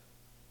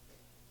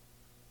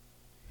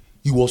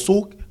 It was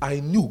so, I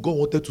knew God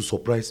wanted to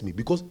surprise me,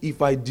 because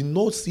if I did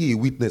not see a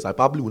witness, I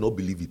probably would not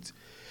believe it.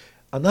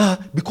 And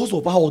because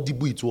of how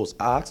audible it was,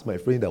 I asked my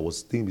friend that was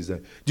staying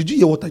beside, did you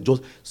hear what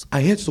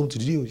I heard something,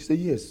 did you hear? He said,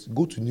 yes,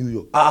 go to New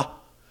York.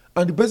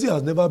 And the person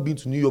has never been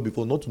to New York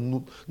before, not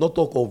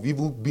talk of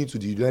even being to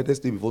the United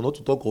States before, not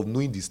to talk of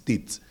knowing the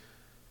state.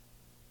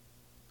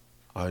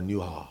 I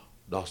knew,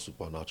 that's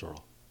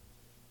supernatural.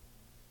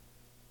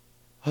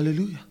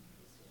 Hallelujah.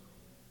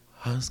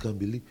 Hands can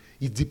believe.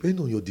 It depends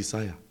on your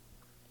desire.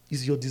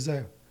 It's your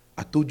desire.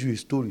 I told you a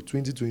story,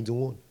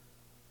 2021.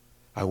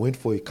 I went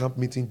for a camp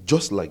meeting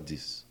just like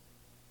this.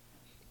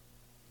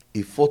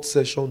 A fourth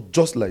session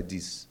just like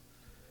this.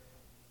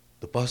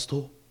 The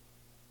pastor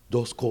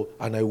just called,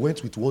 and I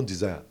went with one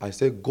desire. I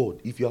said, God,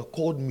 if you have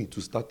called me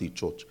to start a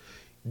church,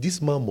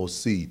 this man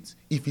must say it.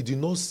 If he did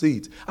not say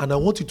it, and I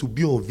want it to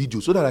be on video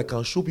so that I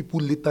can show people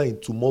later in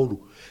tomorrow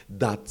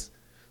that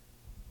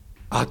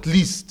at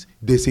least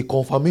there's a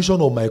confirmation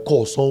of my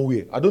call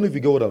somewhere. I don't know if you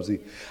get what I'm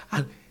saying.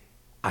 And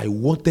I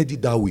wanted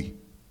it that way.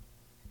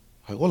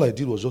 All I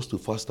did was just to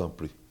fast and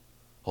pray.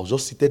 I was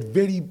just seated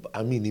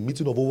a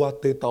meeting of over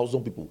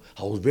 10,000 people.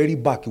 I was very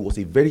back. It was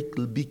a very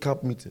big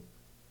camp meeting.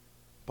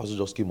 Pastor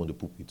just came on the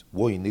pulpit,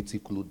 wore a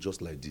native clothes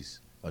just like this,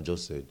 and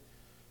just said,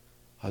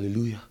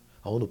 hallelujah.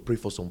 I want to pray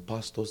for some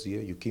pastors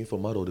here. You came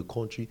from out of the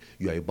country.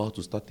 You are about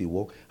to start a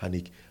work. And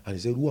he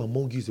said, who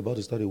among you is about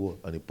to start a work?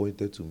 And he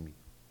pointed to me.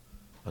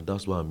 And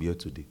that's why I'm here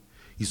today.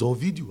 It's on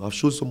video. I've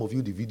shown some of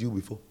you the video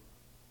before.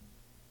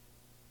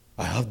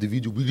 I have the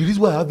video. But the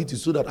reason why I have it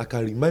is so that I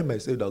can remind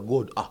myself that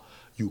God,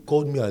 you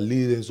called me and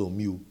laid hands on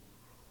me.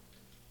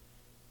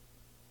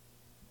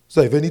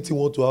 So if anything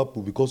wants to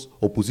happen, because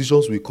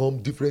oppositions will come,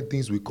 different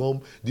things will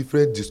come,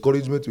 different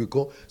discouragements will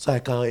come, so I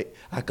can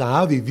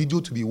have a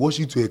video to be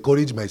watching to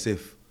encourage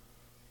myself.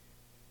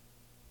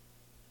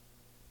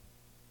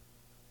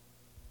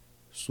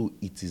 So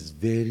it is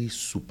very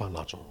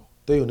supernatural.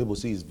 Tell your neighbor,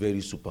 say it's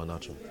very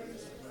supernatural.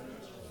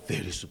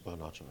 Very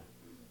supernatural.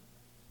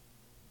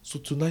 So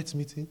tonight's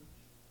meeting,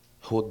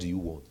 what do you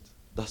want?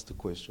 That's the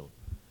question.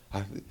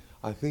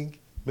 I think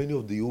many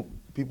of the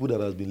people that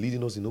have been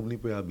leading us in opening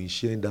prayer have been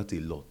sharing that a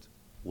lot.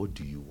 What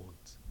do you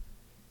want?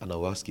 And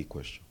I'll ask a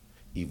question.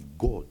 If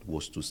God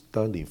was to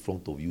stand in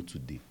front of you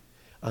today,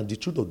 and the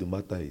truth of the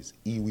matter is,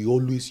 he will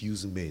always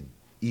use men.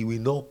 He will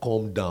not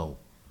come down.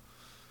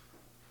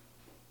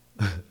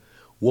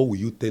 What will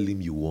you tell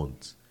him you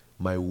want?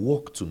 My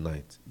work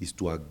tonight is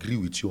to agree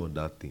with you on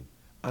that thing.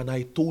 And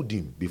I told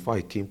him before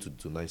I came to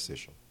tonight's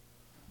session,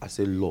 I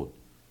said, Lord,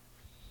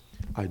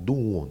 I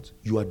don't want,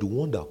 you are the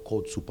one that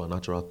called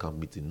supernatural camp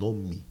meeting, not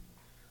me.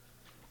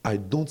 I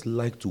don't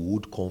like to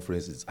hold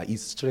conferences.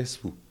 It's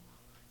stressful.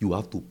 You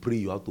have to pray,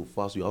 you have to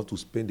fast, you have to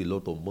spend a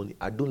lot of money.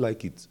 I don't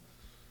like it.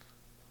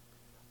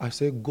 I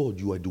said, God,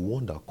 you are the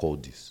one that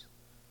called this.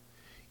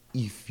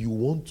 If you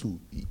want to,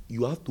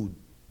 you have to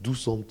do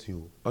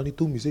something. And he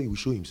told me, he will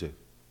show himself.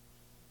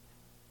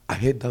 I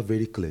heard that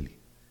very clearly.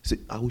 He said,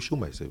 I will show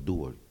myself, don't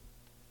worry.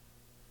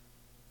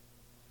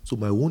 So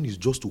my own is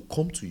just to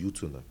come to you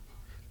tonight,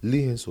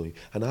 lay hands on you.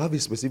 And I have a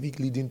specific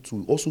leading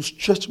to also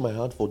stretch my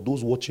hand for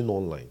those watching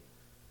online.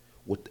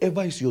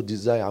 Whatever is your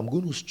desire, I'm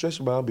going to stretch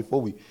my hand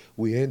before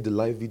we end the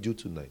live video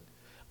tonight.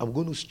 I'm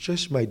going to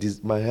stretch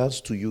my hands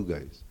to you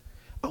guys.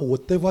 And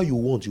whatever you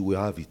want, you will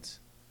have it.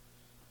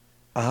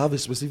 I have a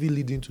specific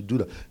leading to do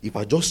that. If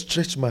I just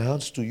stretch my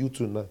hands to you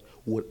tonight,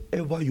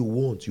 whatever you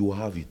want, you will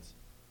have it.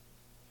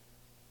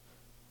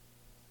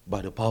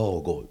 By the power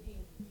of God.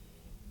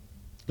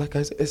 Like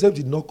I said, except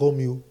he did not call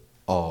me.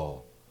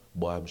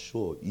 But I'm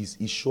sure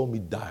he saw me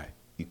die.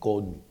 He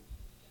called me.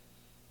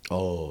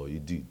 He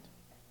did.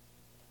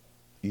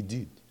 He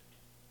did.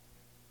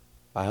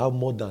 I have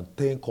more than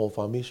 10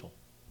 confirmation.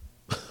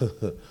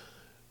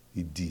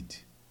 He did.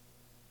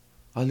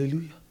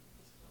 Hallelujah.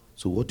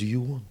 So what do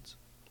you want?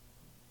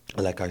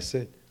 Like I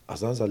said,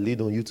 as hands are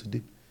laid on you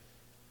today,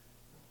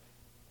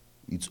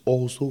 it's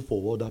also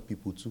for other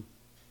people too.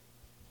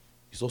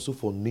 It's also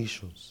for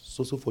nations. It's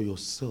also for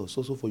yourself. It's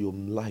also for your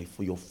life,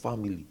 for your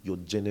family, your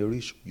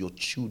generation, your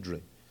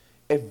children.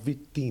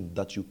 Everything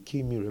that you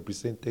came in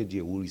represented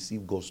here will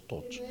receive God's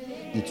touch.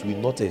 Amen. It will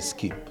not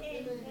escape.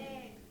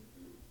 Amen.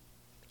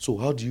 So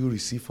how do you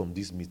receive from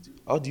this meeting?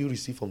 How do you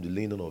receive from the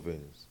laying on of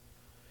hands?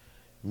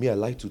 Me, I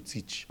like to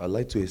teach. I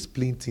like to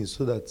explain things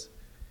so that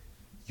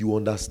you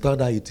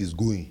understand how it is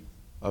going.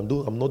 I'm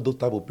not the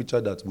type of preacher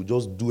that will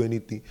just do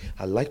anything.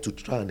 I like to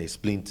try and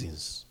explain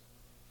things.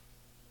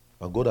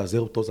 And God has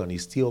helped us and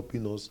he's still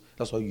helping us.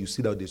 That's why you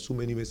see that there's so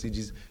many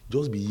messages.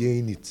 Just be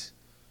hearing it.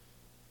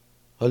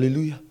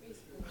 Hallelujah.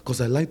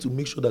 Because I like to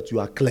make sure that you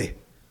are clear.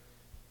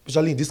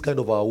 Especially in this kind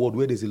of our world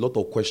where there's a lot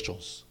of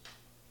questions.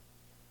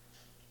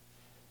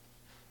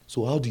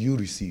 So how do you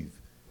receive?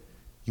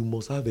 You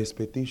must have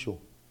expectation.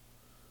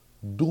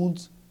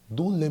 Don't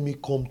let me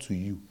come to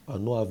you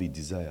and not have a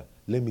desire.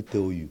 Let me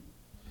tell you.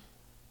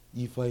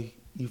 If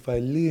If I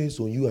lay hands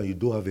on you and you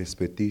don't have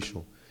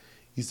expectation,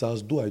 it's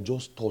as though I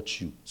just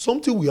touch you.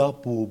 Something will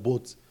happen,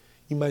 but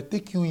it might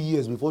take you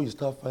years before you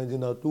start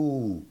finding out,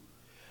 oh.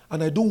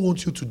 And I don't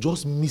want you to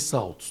just miss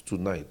out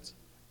tonight.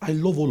 I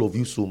love all of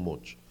you so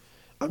much.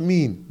 I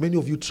mean, many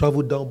of you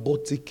traveled down,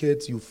 bought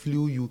tickets, you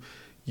flew,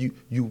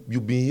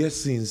 you've been here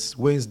since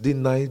Wednesday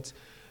night.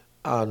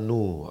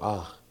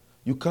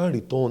 You can't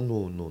return.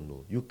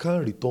 No. You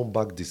can't return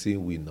back the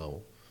same way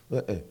now.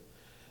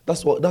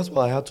 That's what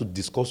I had to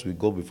discuss with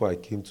God before I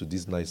came to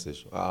this night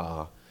session.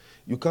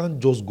 You can't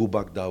just go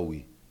back that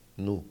way.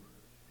 No.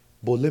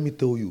 But let me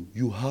tell you,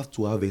 you have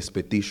to have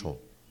expectation.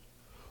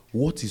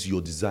 What is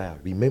your desire?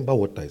 Remember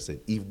what I said.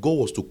 If God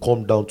was to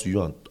come down to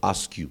you and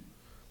ask you,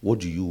 what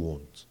do you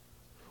want?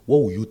 What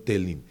will you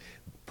tell him?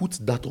 Put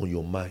that on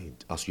your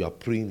mind as you are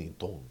praying in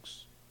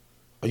tongues.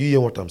 Are you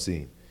hearing what I'm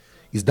saying?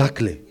 Is that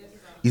clear? Yes,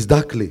 is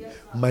that clear? Yes,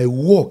 my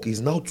work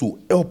is now to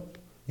help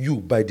you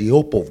by the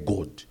help of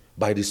God,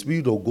 by the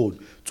Spirit of God,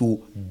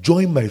 to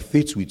join my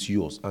faith with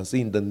yours and say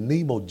in the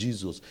name of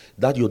Jesus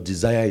that your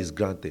desire is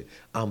granted.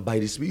 And by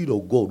the Spirit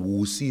of God, we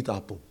will see it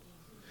happen.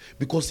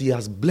 Because he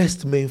has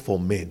blessed men for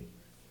men.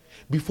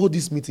 Before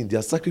this meeting, there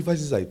are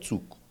sacrifices I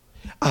took.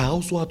 I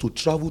also had to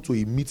travel to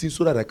a meeting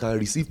so that I can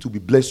receive to be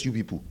blessed you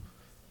people.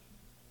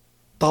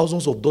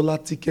 Thousands of dollar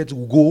tickets,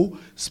 go,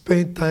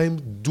 spend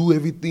time, do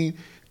everything,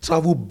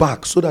 travel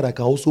back so that I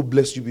can also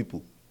bless you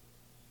people.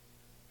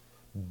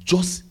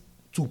 Just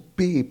to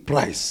pay a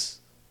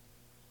price.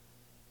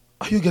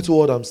 Are you getting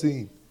what I'm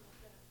saying?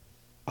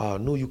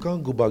 No, you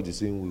can't go back the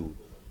same way.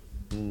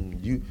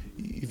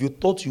 If you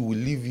thought you will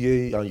live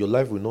here and your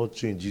life will not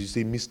change, it's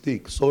a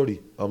mistake. Sorry.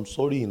 I'm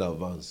sorry in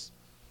advance.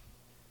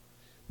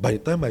 By the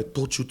time I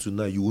touch you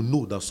tonight, you will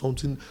know that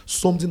something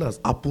has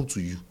happened to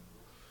you.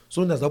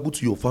 Something has happened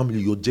to your family,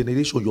 your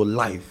generation, your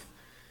life.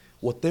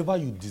 Whatever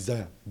you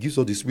desire, gifts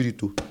of the Spirit,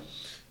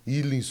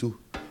 healing,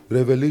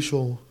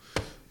 revelation,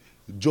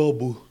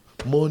 job,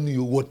 money,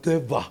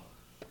 whatever.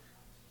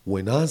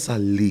 When hands are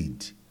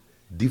laid,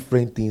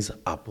 different things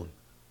happen.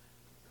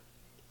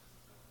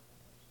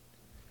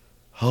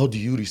 How do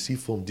you receive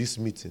from this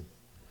meeting?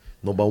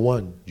 Number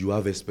one, you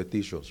have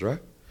expectations,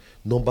 right?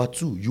 Number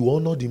two, you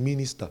honor the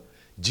minister.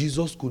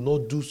 Jesus could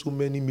not do so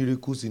many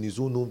miracles in his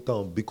own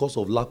hometown because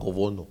of lack of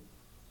honor.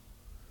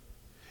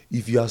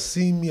 If you are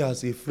seeing me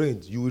as a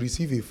friend, you will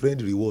receive a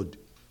friend reward.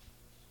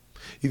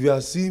 If you are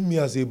seeing me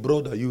as a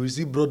brother, you will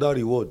receive brother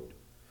reward.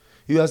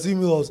 If you are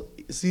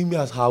seeing me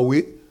as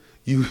Hawe,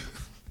 you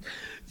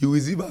will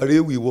receive a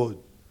reward.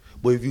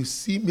 But if you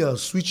see me and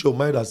switch your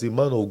mind as a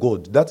man of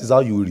God, that is how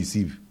you will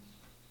receive.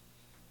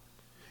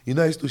 You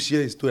know, I used to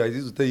share a story. I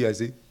used to tell you, I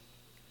say,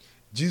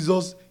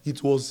 Jesus,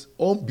 it was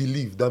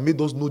unbelief that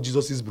made us know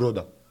Jesus'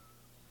 brother.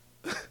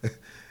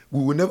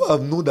 We would never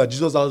have known that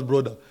Jesus has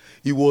brother.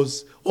 It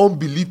was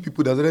unbelief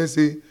people that started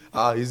saying,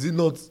 is it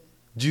not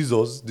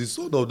Jesus, the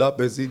son of that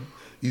person?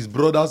 His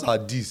brothers are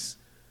this.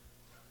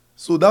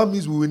 So that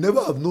means we will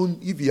never have known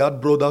if he had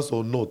brothers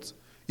or not,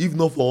 if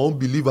not for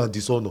unbelief and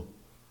dishonor.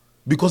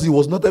 Because it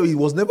was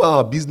never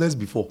our business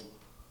before.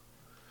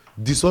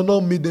 Dishonor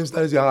made them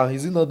start saying,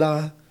 is it not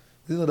that?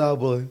 Is it not that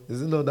boy?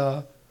 Is it not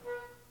that?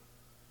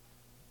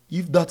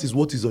 If that is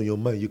what is on your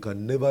mind, you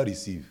can never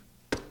receive.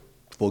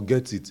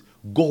 Forget it.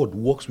 God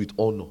works with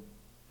honor.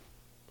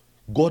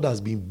 God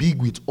has been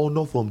big with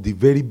honor from the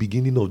very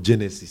beginning of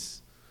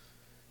Genesis.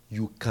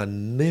 You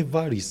can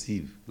never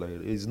receive.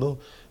 It's not.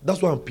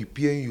 That's why I'm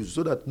preparing you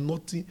so that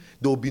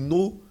there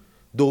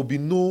will be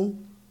no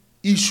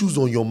issues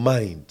on your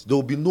mind. There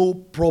will be no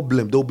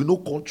problem. There will be no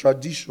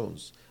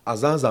contradictions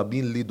as hands are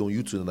being laid on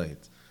you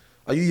tonight.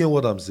 Are you hearing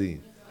what I'm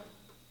saying?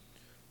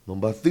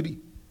 Number 3,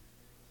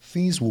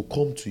 things will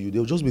come to you.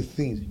 There will just be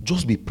things.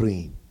 Just be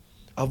praying.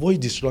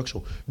 Avoid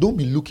distraction. Don't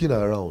be looking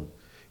around.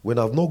 When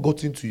I've not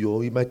gotten to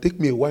you, it might take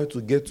me a while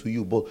to get to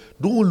you, but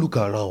don't look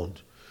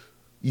around.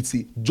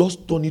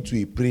 Just turn it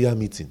to a prayer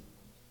meeting.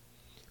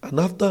 And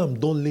after I'm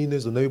done laying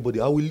hands on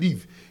everybody, I will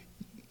leave.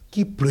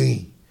 Keep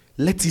praying.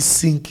 Let it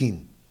sink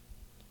in.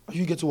 Are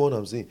you getting what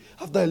I'm saying?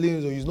 After I lay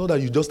hands on you, it's not that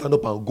you just stand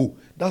up and go.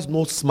 That's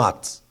not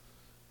smart.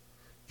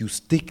 You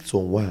take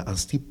some while and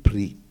still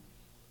pray.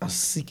 And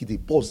seek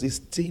it. Paul says,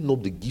 stirring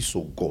up the gifts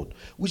of God,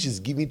 which is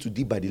given to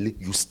thee by the lake.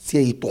 You stir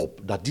it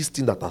up. That this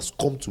thing that has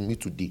come to me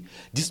today,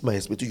 this is my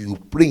expectation. You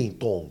pray in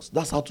tongues.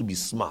 That's how to be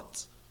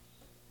smart.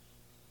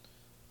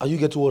 Are you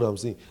getting what I'm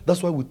saying?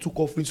 That's why we took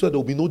offering so that there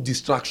will be no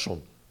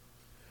distraction.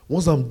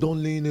 Once I'm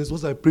done laying hands,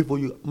 once I pray for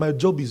you, my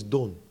job is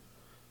done.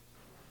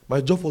 My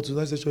job for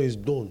tonight's session is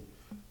done.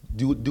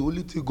 The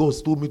only thing God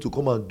told me to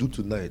come and do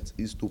tonight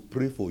is to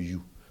pray for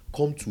you.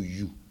 Come to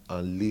you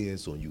and lay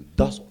hands on you.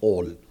 That's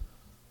all.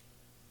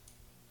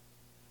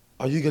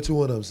 Are you getting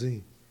what I'm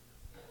saying?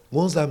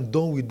 Once I'm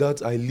done with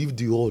that, I leave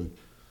the hall.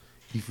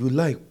 If you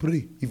like,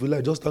 pray. If you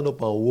like, just stand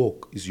up and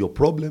walk. It's your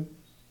problem.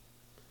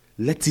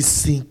 Let it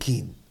sink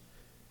in.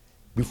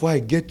 Before I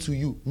get to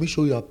you, make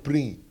sure you are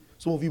praying.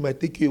 Some of you might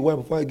take you a while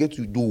before I get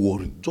to you. Don't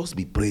worry. Just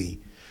be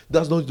praying.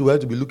 That's not the way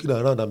to be looking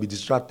around and be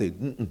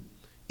distracted.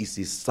 It's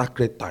a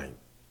sacred time.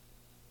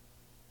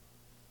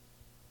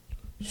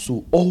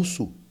 So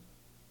also,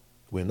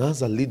 when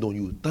hands are laid on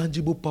you,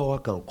 tangible power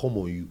can come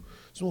on you.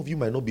 Some of you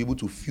might not be able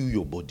to feel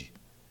your body.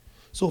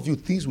 Some of you,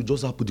 things will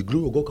just happen. The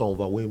glory of God can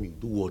overwhelm you.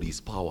 Don't worry, it's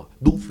power.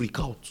 Don't freak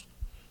out.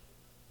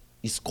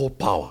 It's called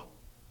power.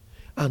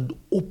 And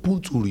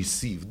open to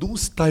receive. Don't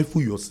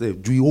stifle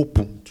yourself. Be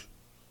opened.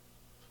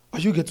 Are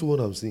you getting what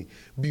I'm saying?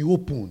 Be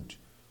opened.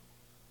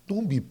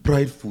 Don't be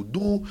prideful.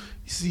 Don't,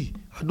 see,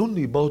 I don't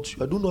know about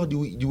you. I don't know the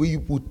way you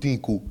people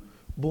think.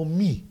 But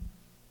me,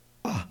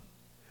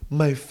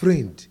 my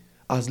friend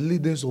has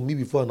laid hands on me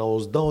before and I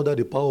was down under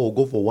the power of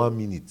God for 1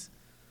 minute.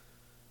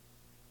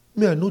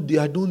 Me,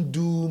 I don't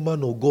do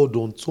man of God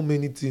on so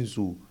many things.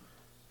 So,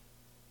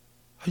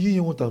 are you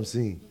hearing what I'm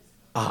saying?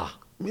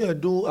 Me, I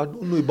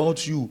don't know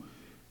about you.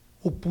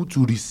 Open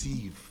to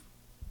receive.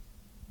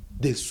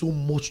 There's so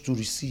much to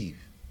receive.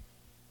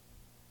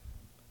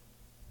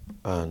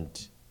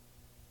 And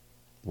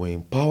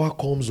when power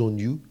comes on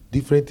you,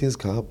 different things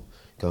can happen.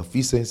 You can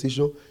feel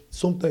sensation.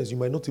 Sometimes you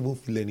might not even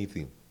feel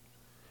anything.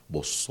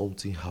 But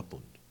something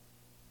happened.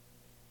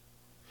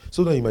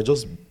 So that you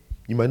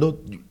might not,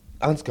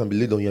 hands can be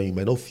laid on you and you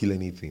might not feel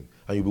anything.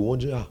 And you'll be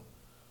wondering,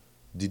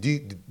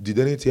 did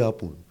anything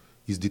happen?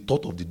 Is the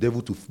thought of the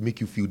devil to make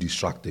you feel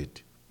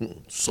distracted?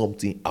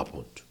 Something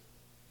happened.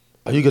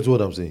 Are you getting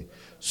what I'm saying?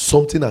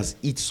 Something has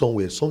hit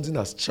somewhere. Something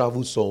has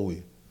traveled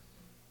somewhere.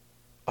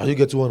 Are you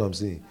getting what I'm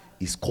saying?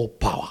 It's called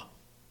power.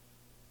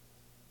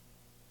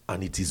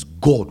 And it is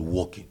God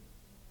working.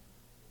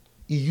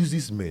 He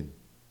uses men.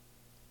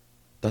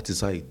 That is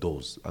how he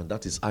does. And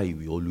that is how he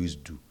will always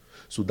do.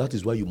 So that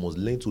is why you must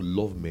learn to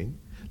love men,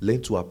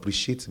 learn to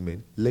appreciate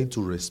men, learn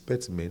to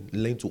respect men,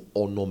 learn to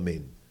honor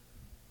men.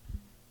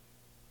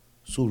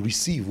 So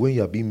receive when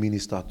you are being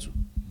ministered to.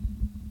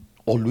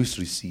 Always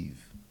receive.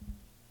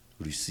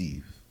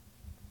 Receive.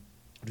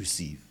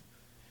 Receive.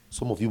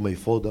 Some of you may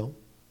fall down.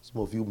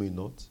 Some of you may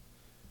not.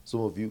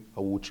 Some of you, I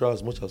will try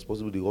as much as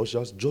possible. The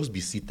ushers, just be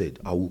seated.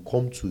 I will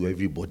come to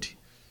everybody.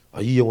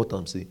 Are you hearing what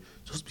I'm saying?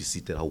 Just be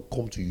seated. I will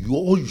come to you.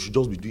 All you should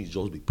just be doing is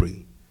just be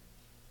praying.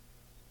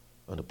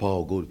 And the power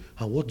of God.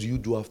 And what do you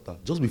do after?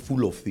 Just be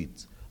full of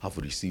faith. I've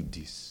received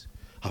this.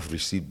 I've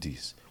received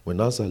this. When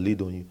hands are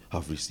laid on you,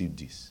 I've received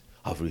this.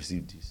 I've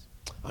received this.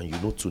 And you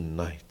know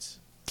tonight,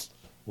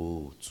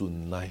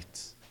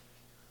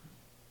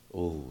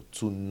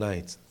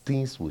 tonight,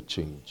 things will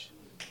change.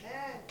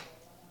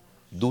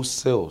 Those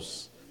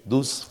cells,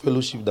 those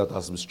fellowship that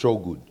has been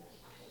struggled,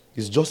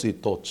 it's just a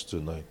touch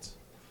tonight.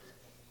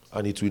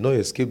 And it will not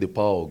escape the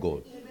power of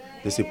God.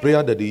 There's a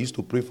prayer that they used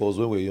to pray for us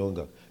when we were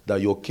younger, that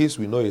your case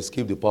will not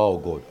escape the power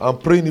of God. I'm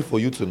praying it for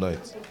you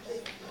tonight,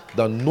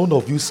 that none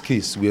of you's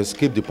case will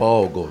escape the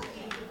power of God.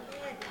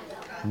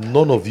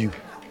 None of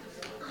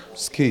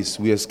you's case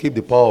will escape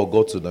the power of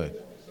God tonight.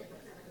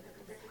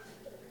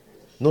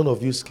 None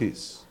of you's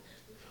case.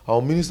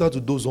 I'll minister to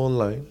those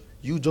online.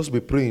 You just be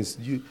praying.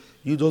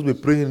 You just be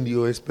praying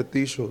your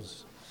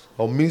expectations.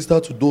 I'll minister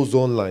to those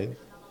online.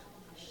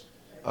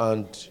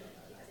 And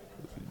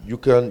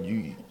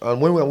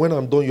when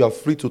I'm done, you are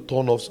free to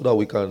turn off so that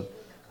we can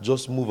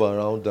just move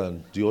around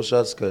and the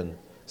ushers can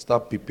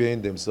start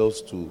preparing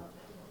themselves to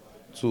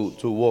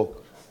work.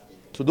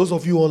 To those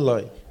of you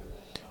online,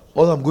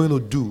 all I'm going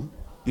to do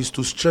is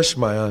to stretch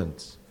my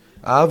hands.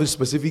 I have a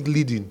specific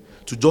leading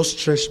to just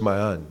stretch my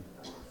hand.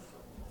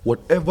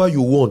 Whatever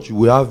you want, you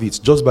will have it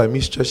just by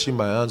me stretching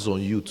my hands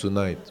on you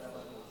tonight.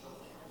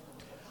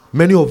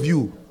 Many of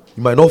you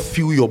might not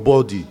feel your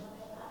body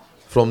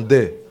from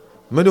there.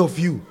 Many of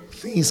you,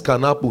 things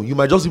can happen. You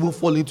might just even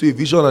fall into a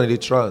vision and a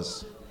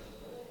trance.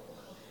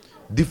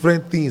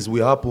 Different things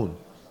will happen.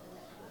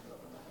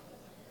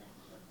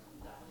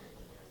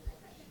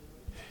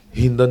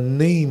 In the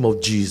name of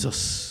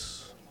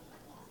Jesus,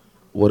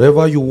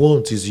 whatever you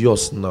want is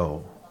yours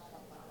now.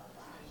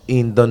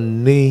 In the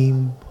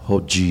name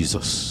of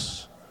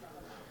Jesus.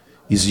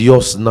 Is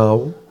yours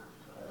now.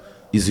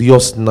 Is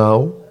yours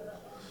now.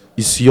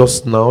 Is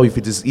yours now. If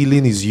it is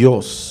healing, is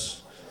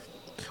yours.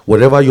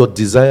 Whatever your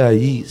desire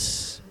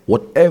is,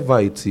 whatever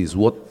it is,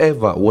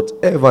 whatever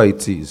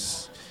it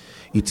is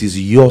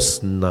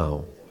yours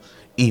now.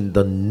 In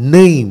the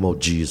name of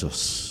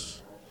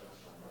Jesus.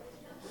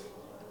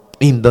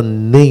 In the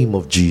name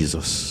of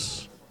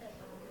Jesus.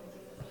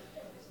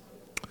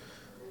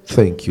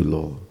 Thank you,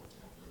 Lord.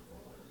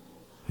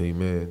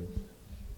 Amen.